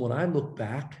when I look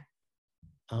back,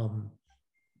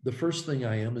 the first thing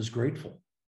I am is grateful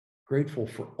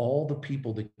for all the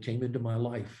people that came into my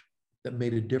life that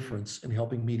made a difference in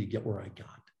helping me to get where I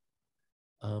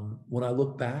got. When I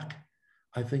look back,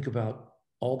 I think about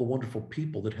all the wonderful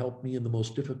people that helped me in the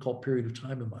most difficult period of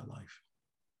time in my life.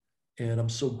 And I'm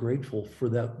so grateful for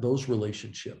those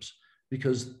relationships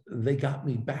because they got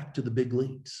me back to the big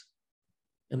leagues.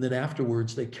 And then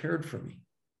afterwards, they cared for me.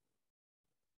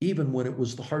 Even when it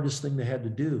was the hardest thing they had to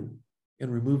do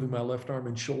in removing my left arm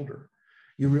and shoulder.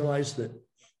 You realize that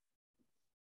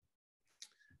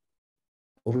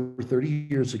over 30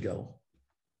 years ago,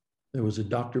 there was a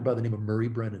doctor by the name of Murray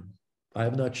Brennan. I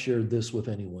have not shared this with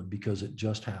anyone because it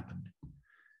just happened.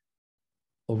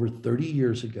 Over 30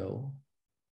 years ago,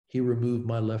 he removed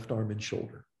my left arm and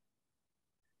shoulder.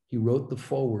 He wrote the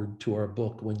foreword to our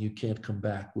book, When You Can't Come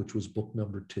Back, which was book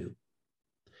number 2.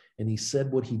 And he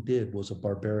said what he did was a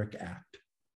barbaric act,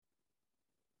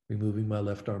 removing my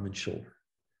left arm and shoulder.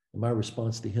 And my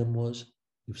response to him was,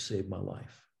 you've saved my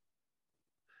life.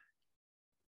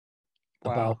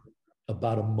 Wow.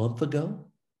 About a month ago,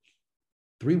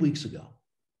 3 weeks ago,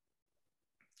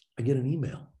 I get an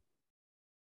email.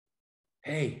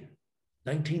 Hey,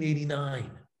 1989,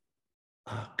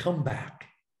 come back.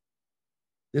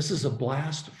 This is a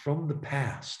blast from the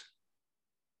past,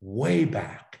 way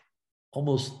back,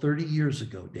 almost 30 years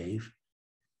ago, Dave.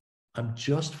 I'm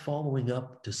just following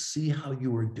up to see how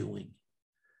you are doing.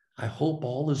 I hope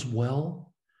all is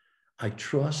well. I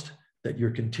trust that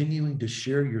you're continuing to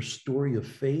share your story of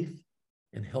faith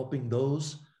and helping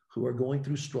those who are going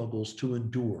through struggles to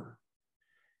endure.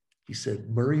 He said,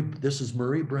 Murray, this is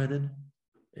Murray Brennan,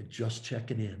 and just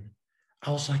checking in.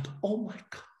 I was like, oh my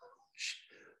gosh,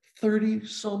 30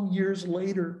 some years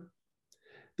later,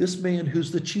 this man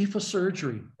who's the chief of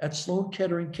surgery at Sloan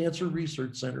Kettering Cancer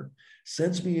Research Center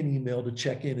sends me an email to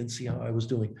check in and see how I was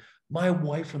doing. My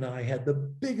wife and I had the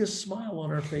biggest smile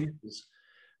on our faces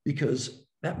because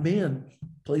that man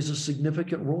plays a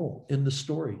significant role in the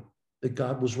story that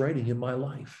God was writing in my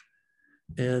life.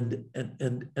 And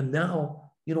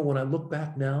now, you know, when I look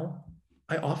back now,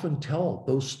 I often tell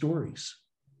those stories.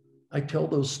 I tell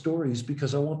those stories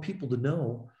because I want people to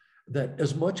know that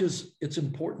as much as it's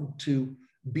important to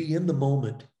be in the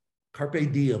moment,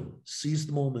 carpe diem, seize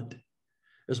the moment,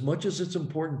 as much as it's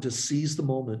important to seize the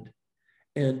moment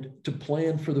and to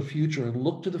plan for the future and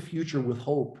look to the future with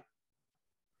hope,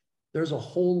 there's a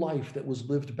whole life that was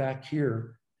lived back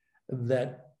here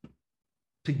that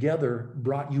together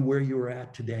brought you where you are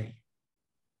at today.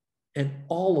 And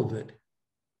all of it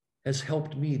has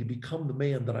helped me to become the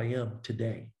man that I am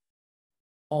today.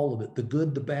 All of it, the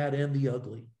good, the bad, and the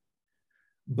ugly.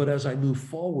 But as I move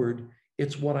forward,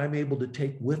 it's what I'm able to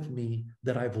take with me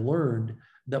that I've learned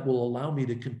that will allow me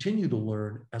to continue to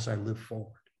learn as I live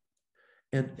forward.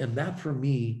 And that for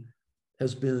me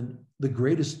has been the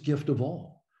greatest gift of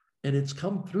all. And it's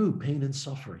come through pain and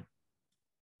suffering.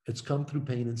 It's come through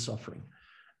pain and suffering.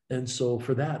 And so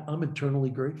for that, I'm eternally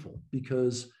grateful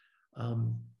because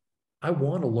I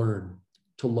want to learn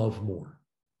to love more.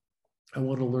 I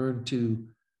want to learn to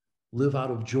live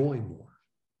out of joy more.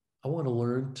 I want to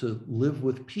learn to live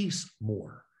with peace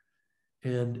more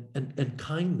and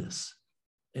kindness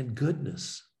and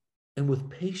goodness and with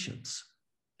patience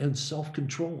and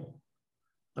self-control.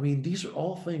 I mean, these are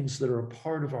all things that are a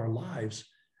part of our lives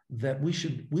that we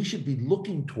should be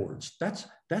looking towards. That's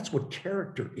what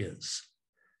character is.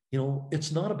 You know,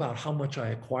 it's not about how much I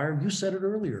acquire. You said it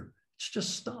earlier. It's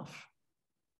just stuff.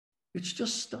 It's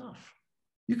just stuff.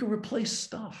 You can replace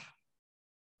stuff.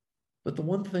 But the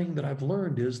one thing that I've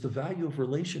learned is the value of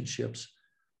relationships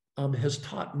has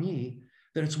taught me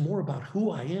that it's more about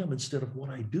who I am instead of what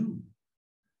I do.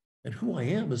 And who I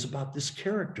am is about this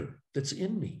character that's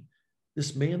in me,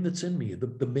 this man that's in me,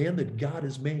 the man that God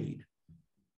has made.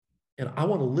 And I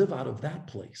want to live out of that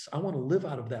place. I want to live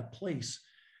out of that place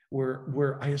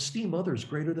where I esteem others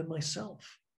greater than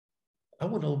myself. I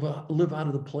want to live out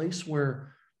of the place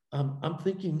where I'm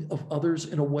thinking of others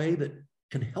in a way that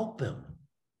can help them,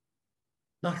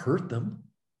 not hurt them.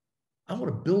 I want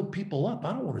to build people up.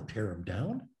 I don't want to tear them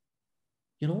down.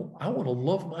 I want to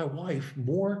love my wife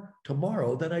more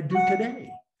tomorrow than I do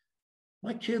today.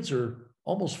 My kids are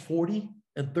almost 40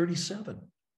 and 37.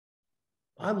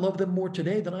 I love them more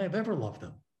today than I have ever loved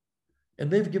them.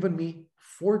 And they've given me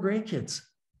 4 grandkids.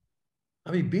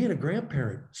 I mean, being a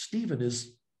grandparent, Stephen,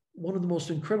 is one of the most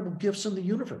incredible gifts in the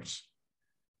universe.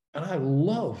 And I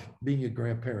love being a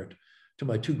grandparent to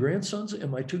my 2 grandsons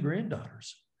and my 2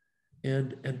 granddaughters.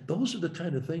 And those are the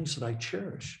kind of things that I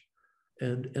cherish.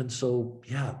 And so,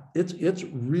 yeah, it's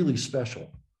really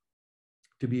special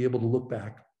to be able to look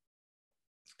back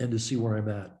and to see where I'm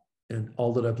at and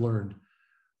all that I've learned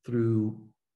through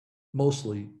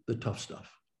mostly the tough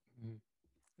stuff.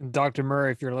 Dr.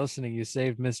 Murray, if you're listening, you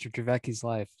saved Mr. Trevecchi's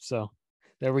life. So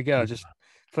there we go. Just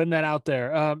putting that out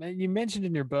there. And you mentioned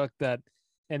in your book that,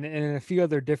 and in a few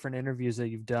other different interviews that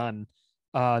you've done,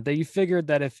 that you figured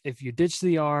that if you ditch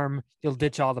the arm, you'll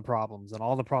ditch all the problems and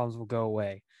all the problems will go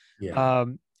away. Yeah.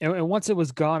 And once it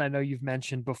was gone, I know you've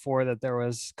mentioned before that there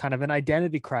was kind of an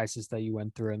identity crisis that you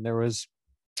went through, and there was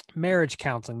marriage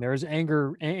counseling, there was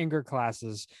anger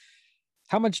classes.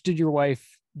 How much did your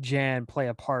wife, Jan, play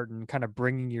a part in kind of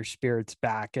bringing your spirits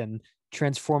back and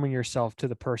transforming yourself to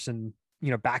the person,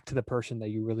 back to the person that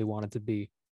you really wanted to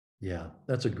be? Yeah,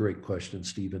 that's a great question,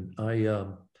 Stephen. I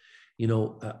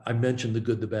mentioned the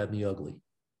good, the bad, and the ugly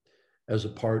as a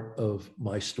part of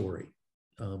my story.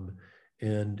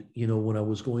 When I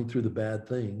was going through the bad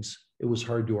things, it was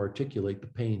hard to articulate the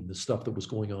pain, the stuff that was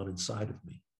going on inside of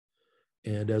me.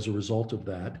 And as a result of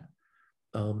that,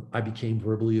 I became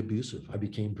verbally abusive. I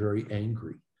became very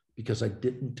angry because I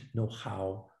didn't know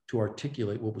how to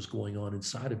articulate what was going on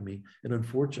inside of me. And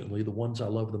unfortunately, the ones I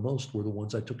loved the most were the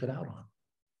ones I took it out on.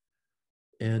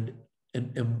 And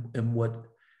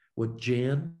what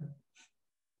Jan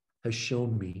has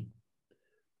shown me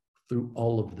through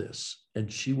all of this,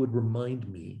 and she would remind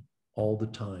me all the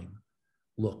time,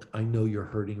 look, I know you're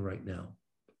hurting right now,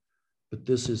 but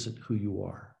this isn't who you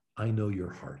are. I know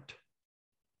your heart.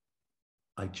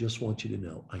 I just want you to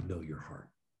know, I know your heart.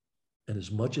 And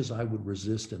as much as I would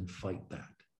resist and fight that,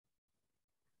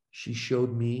 she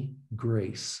showed me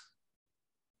grace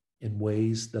in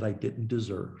ways that I didn't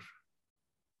deserve,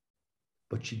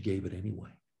 but she gave it anyway.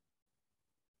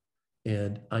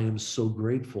 And I am so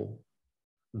grateful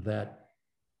that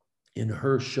in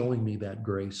her showing me that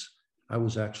grace, I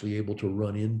was actually able to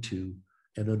run into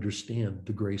and understand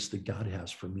the grace that God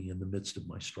has for me in the midst of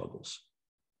my struggles.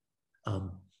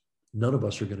 None of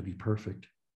us are going to be perfect,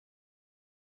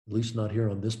 at least not here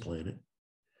on this planet.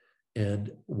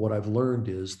 And what I've learned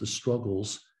is the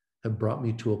struggles have brought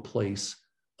me to a place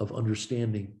of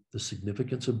understanding the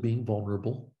significance of being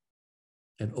vulnerable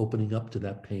and opening up to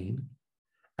that pain,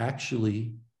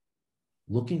 actually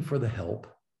looking for the help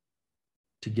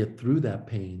to get through that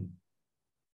pain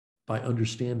by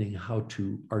understanding how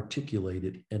to articulate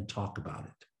it and talk about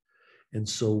it. And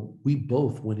so we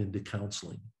both went into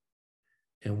counseling.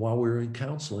 And while we were in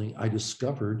counseling, I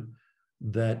discovered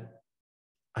that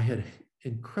I had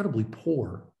incredibly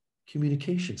poor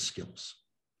communication skills.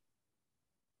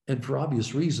 And for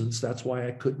obvious reasons, that's why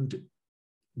I couldn't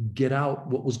get out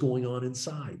what was going on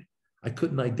inside. I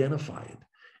couldn't identify it.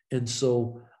 And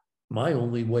so my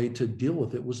only way to deal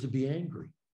with it was to be angry.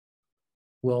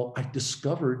 Well, I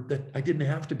discovered that I didn't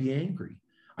have to be angry.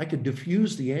 I could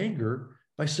diffuse the anger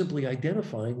by simply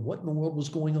identifying what in the world was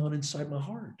going on inside my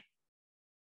heart.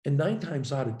 And 9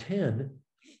 times out of 10,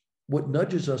 what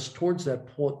nudges us towards that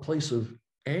place of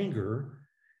anger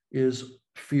is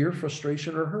fear,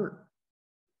 frustration, or hurt.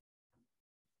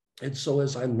 And so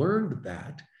as I learned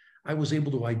that, I was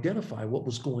able to identify what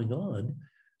was going on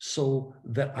so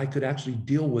that I could actually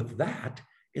deal with that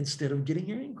instead of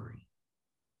getting angry.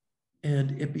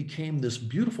 And it became this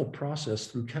beautiful process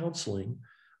through counseling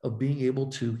of being able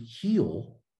to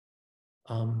heal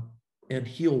and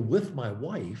heal with my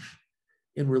wife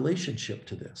in relationship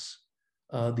to this.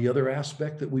 The other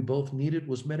aspect that we both needed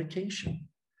was medication,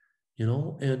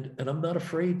 and I'm not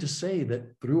afraid to say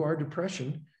that through our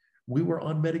depression, we were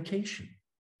on medication.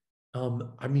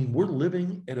 We're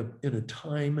living in a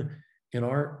time in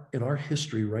our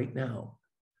history right now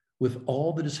with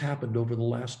all that has happened over the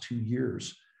last 2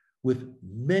 years with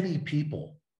many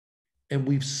people. And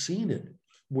we've seen it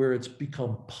where it's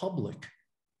become public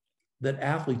that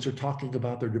athletes are talking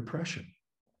about their depression.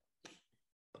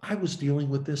 I was dealing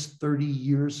with this 30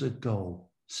 years ago,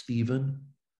 Stephen.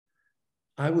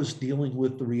 I was dealing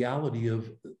with the reality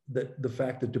of the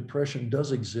fact that depression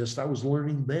does exist. I was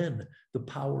learning then the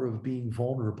power of being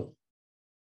vulnerable.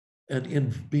 And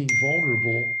in being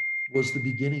vulnerable was the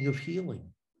beginning of healing.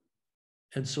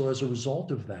 And so as a result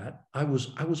of that, I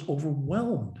was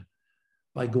overwhelmed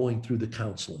by going through the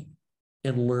counseling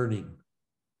and learning,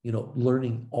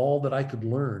 learning all that I could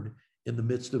learn in the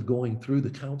midst of going through the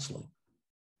counseling.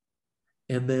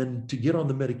 And then to get on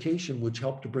the medication, which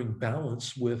helped to bring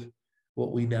balance with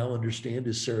what we now understand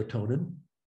is serotonin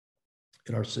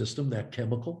in our system, that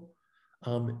chemical.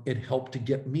 It helped to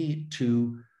get me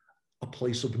to a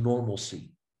place of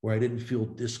normalcy where I didn't feel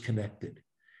disconnected.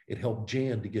 It helped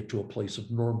Jan to get to a place of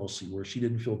normalcy where she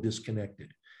didn't feel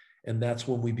disconnected. And that's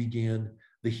when we began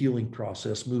the healing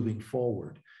process moving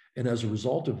forward. And as a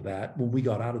result of that, when we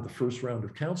got out of the first round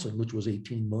of counseling, which was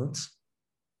 18 months,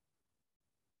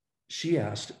 she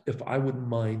asked if I wouldn't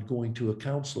mind going to a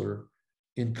counselor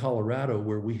in Colorado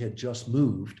where we had just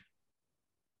moved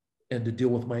and to deal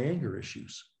with my anger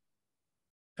issues.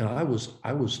 And I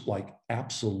was like,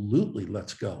 absolutely,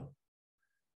 let's go.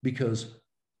 Because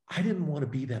I didn't want to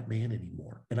be that man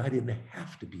anymore. And I didn't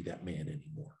have to be that man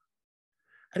anymore.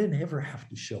 I didn't ever have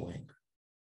to show anger.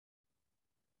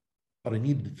 But I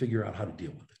needed to figure out how to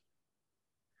deal with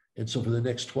it. And so for the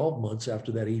next 12 months,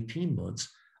 after that 18 months,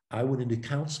 I went into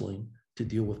counseling to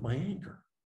deal with my anger.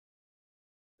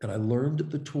 And I learned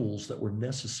the tools that were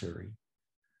necessary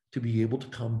to be able to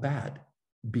combat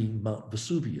being Mount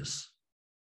Vesuvius.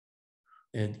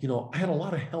 And, I had a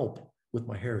lot of help with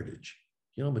my heritage.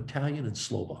 I'm Italian and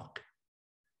Slovak.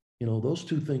 Those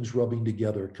two things rubbing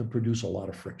together can produce a lot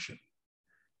of friction.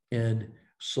 And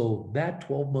so that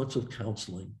 12 months of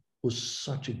counseling was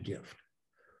such a gift.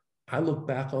 I look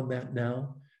back on that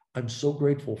now. I'm so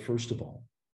grateful, first of all.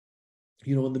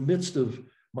 In the midst of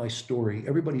my story,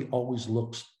 everybody always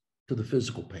looks to the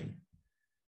physical pain,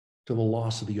 to the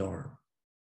loss of the arm.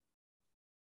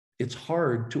 It's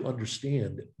hard to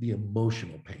understand the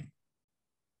emotional pain,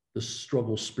 the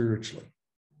struggle spiritually.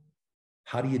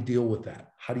 How do you deal with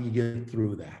that? How do you get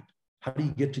through that? How do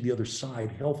you get to the other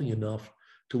side healthy enough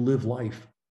to live life,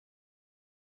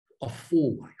 a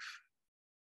full life?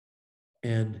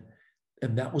 And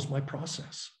that was my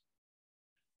process.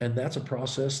 And that's a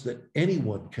process that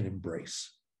anyone can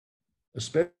embrace,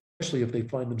 especially if they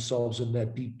find themselves in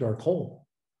that deep, dark hole.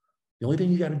 The only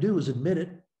thing you got to do is admit it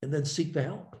and then seek the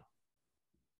help.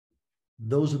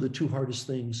 Those are the two hardest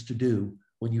things to do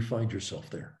when you find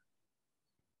yourself there.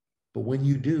 But when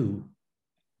you do,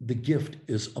 the gift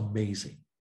is amazing.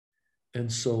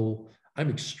 And so I'm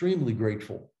extremely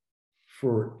grateful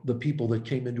for the people that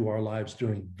came into our lives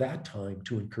during that time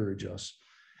to encourage us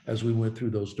as we went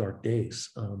through those dark days.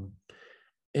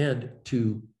 And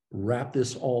to wrap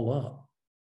this all up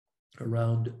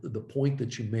around the point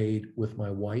that you made with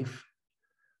my wife,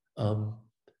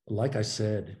 like I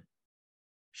said,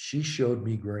 she showed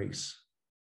me grace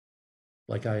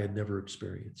like I had never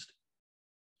experienced.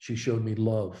 She showed me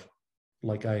love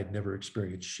like I had never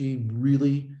experienced. She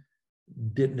really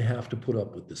didn't have to put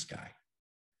up with this guy,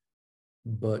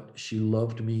 but she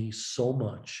loved me so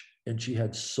much, and she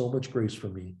had so much grace for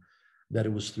me that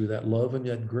it was through that love and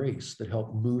that grace that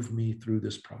helped move me through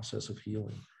this process of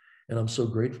healing. And I'm so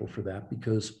grateful for that,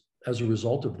 because as a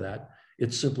result of that,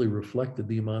 it simply reflected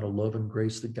the amount of love and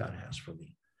grace that God has for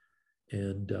me.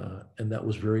 And that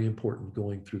was very important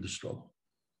going through the struggle.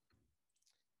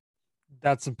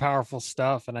 That's some powerful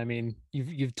stuff. And I mean,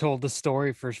 you've told the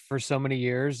story for so many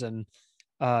years. And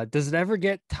does it ever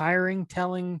get tiring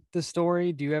telling the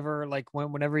story? Do you ever, like,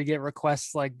 whenever you get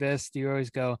requests like this, do you always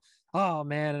go, oh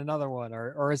man, another one?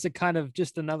 Or is it kind of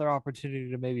just another opportunity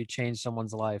to maybe change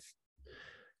someone's life?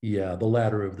 Yeah, the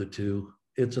latter of the two.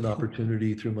 It's an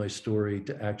opportunity through my story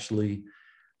to actually,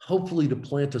 hopefully, to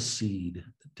plant a seed,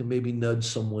 to maybe nudge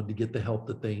someone to get the help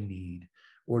that they need,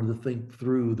 or to think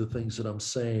through the things that I'm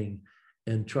saying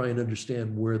and try and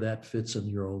understand where that fits in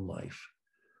your own life.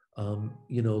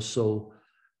 So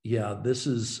yeah, this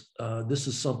is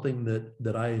something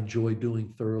that I enjoy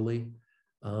doing thoroughly.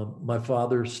 My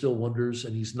father still wonders,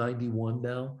 and he's 91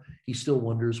 now. He still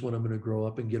wonders when I'm going to grow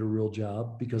up and get a real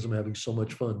job, because I'm having so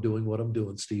much fun doing what I'm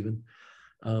doing, Stephen.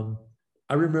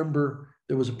 I remember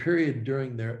there was a period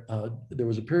there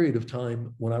was a period of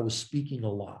time when I was speaking a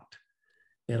lot,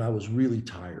 and I was really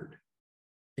tired,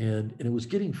 and it was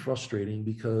getting frustrating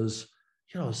because,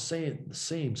 I was saying the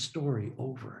same story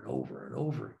over and over and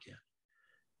over again.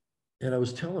 And I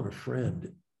was telling a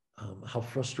friend how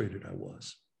frustrated I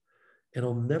was. And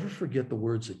I'll never forget the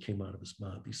words that came out of his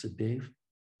mouth. He said, Dave,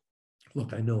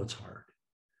 look, I know it's hard,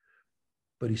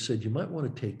 but he said, you might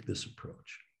want to take this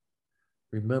approach.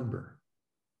 Remember,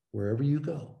 wherever you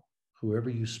go, whoever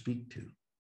you speak to,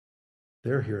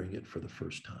 they're hearing it for the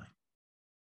first time.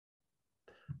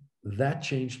 that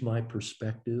changed my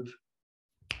perspective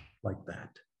like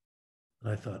that.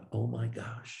 And I thought, oh my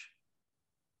gosh,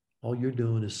 all you're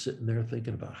doing is sitting there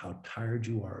thinking about how tired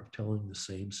you are of telling the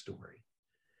same story.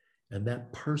 And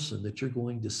that person that you're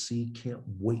going to see can't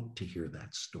wait to hear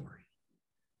that story.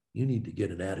 You need to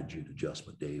get an attitude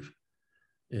adjustment, Dave.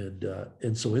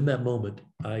 And so in that moment,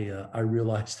 I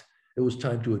realized it was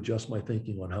time to adjust my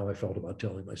thinking on how I felt about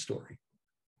telling my story.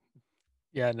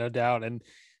 Yeah, no doubt. And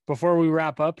before we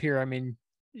wrap up here, I mean,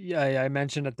 I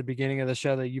mentioned at the beginning of the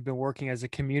show that you've been working as a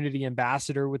community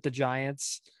ambassador with the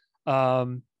Giants.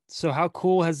 So how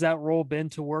cool has that role been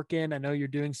to work in? I know you're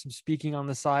doing some speaking on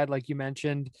the side, like you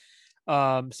mentioned.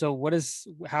 So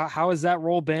how has that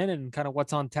role been, and kind of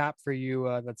what's on tap for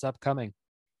you that's upcoming?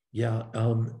 Yeah,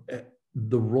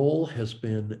 the role has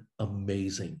been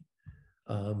amazing.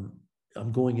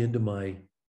 I'm going into I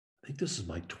think this is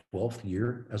my 12th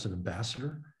year as an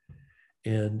ambassador.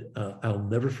 And I'll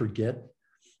never forget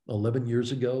 11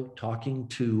 years ago talking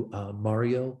to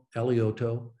Mario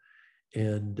Alioto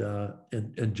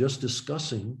and just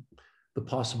discussing the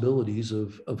possibilities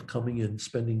of coming and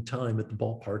spending time at the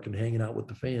ballpark and hanging out with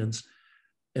the fans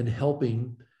and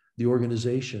helping the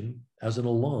organization as an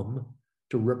alum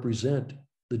to represent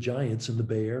the Giants in the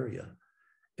Bay Area.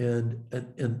 And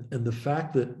the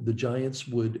fact that the Giants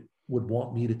would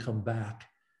want me to come back,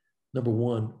 number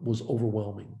one, was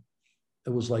overwhelming. It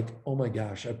was like, oh my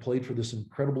gosh, I played for this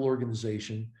incredible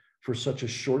organization for such a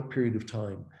short period of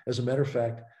time. As a matter of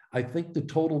fact, I think the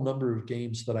total number of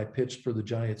games that I pitched for the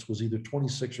Giants was either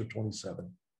 26 or 27.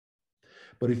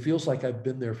 But it feels like I've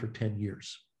been there for 10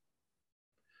 years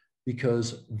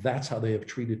because that's how they have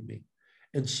treated me.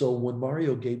 And so when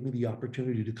Mario gave me the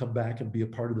opportunity to come back and be a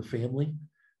part of the family,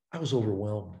 I was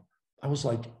overwhelmed. I was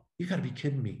like, you got to be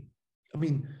kidding me. I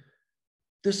mean,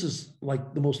 this is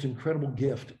like the most incredible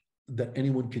gift that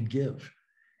anyone could give.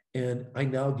 And I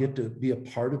now get to be a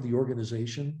part of the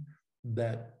organization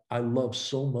that I love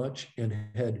so much and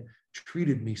had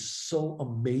treated me so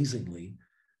amazingly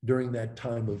during that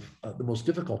time of the most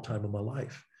difficult time of my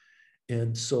life.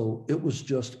 And so it was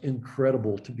just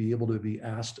incredible to be able to be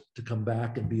asked to come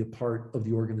back and be a part of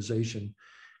the organization.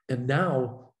 And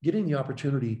now getting the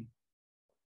opportunity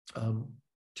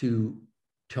to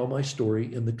tell my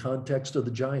story in the context of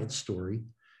the Giants story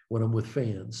when I'm with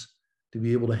fans, to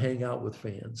be able to hang out with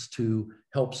fans, to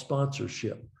help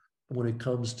sponsorship when it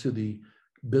comes to the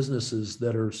businesses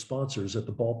that are sponsors at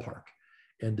the ballpark,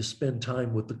 and to spend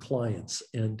time with the clients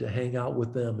and to hang out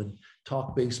with them and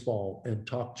talk baseball and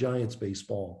talk Giants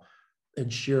baseball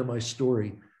and share my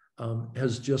story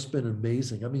has just been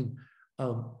amazing. I mean,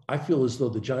 I feel as though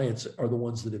the Giants are the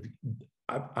ones that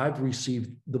I've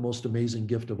received the most amazing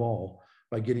gift of all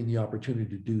by getting the opportunity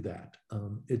to do that.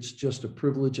 It's just a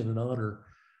privilege and an honor,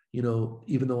 you know,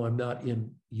 even though I'm not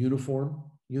in uniform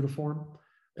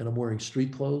and I'm wearing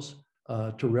street clothes,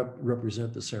 to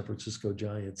represent the San Francisco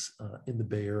Giants in the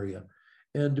Bay Area,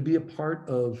 and to be a part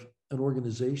of an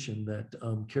organization that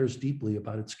cares deeply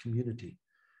about its community,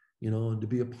 you know, and to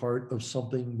be a part of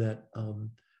something that,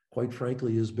 quite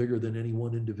frankly, is bigger than any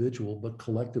one individual, but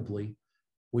collectively,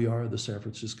 we are the San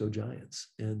Francisco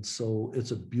Giants. And so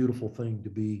it's a beautiful thing to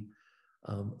be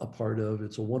a part of.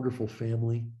 It's a wonderful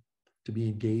family to be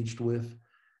engaged with.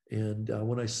 And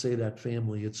when I say that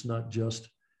family, it's not just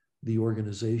the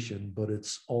organization, but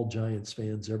it's all Giants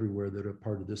fans everywhere that are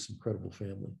part of this incredible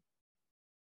family.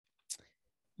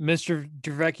 Mr.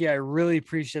 Dravecky, I really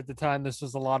appreciate the time. This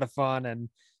was a lot of fun. And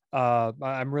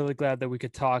I'm really glad that we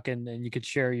could talk and you could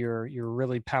share your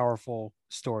really powerful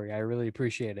story. I really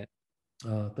appreciate it.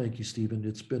 Thank you, Stephen.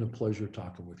 It's been a pleasure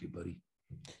talking with you, buddy.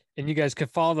 And you guys can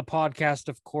follow the podcast,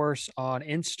 of course, on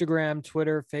Instagram,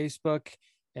 Twitter, Facebook,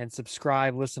 and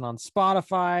subscribe, listen on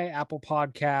Spotify, Apple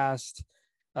Podcast,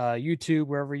 YouTube,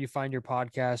 wherever you find your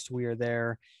podcast, we are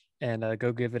there, and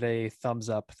go give it a thumbs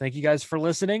up. Thank you guys for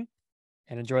listening,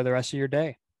 and enjoy the rest of your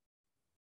day.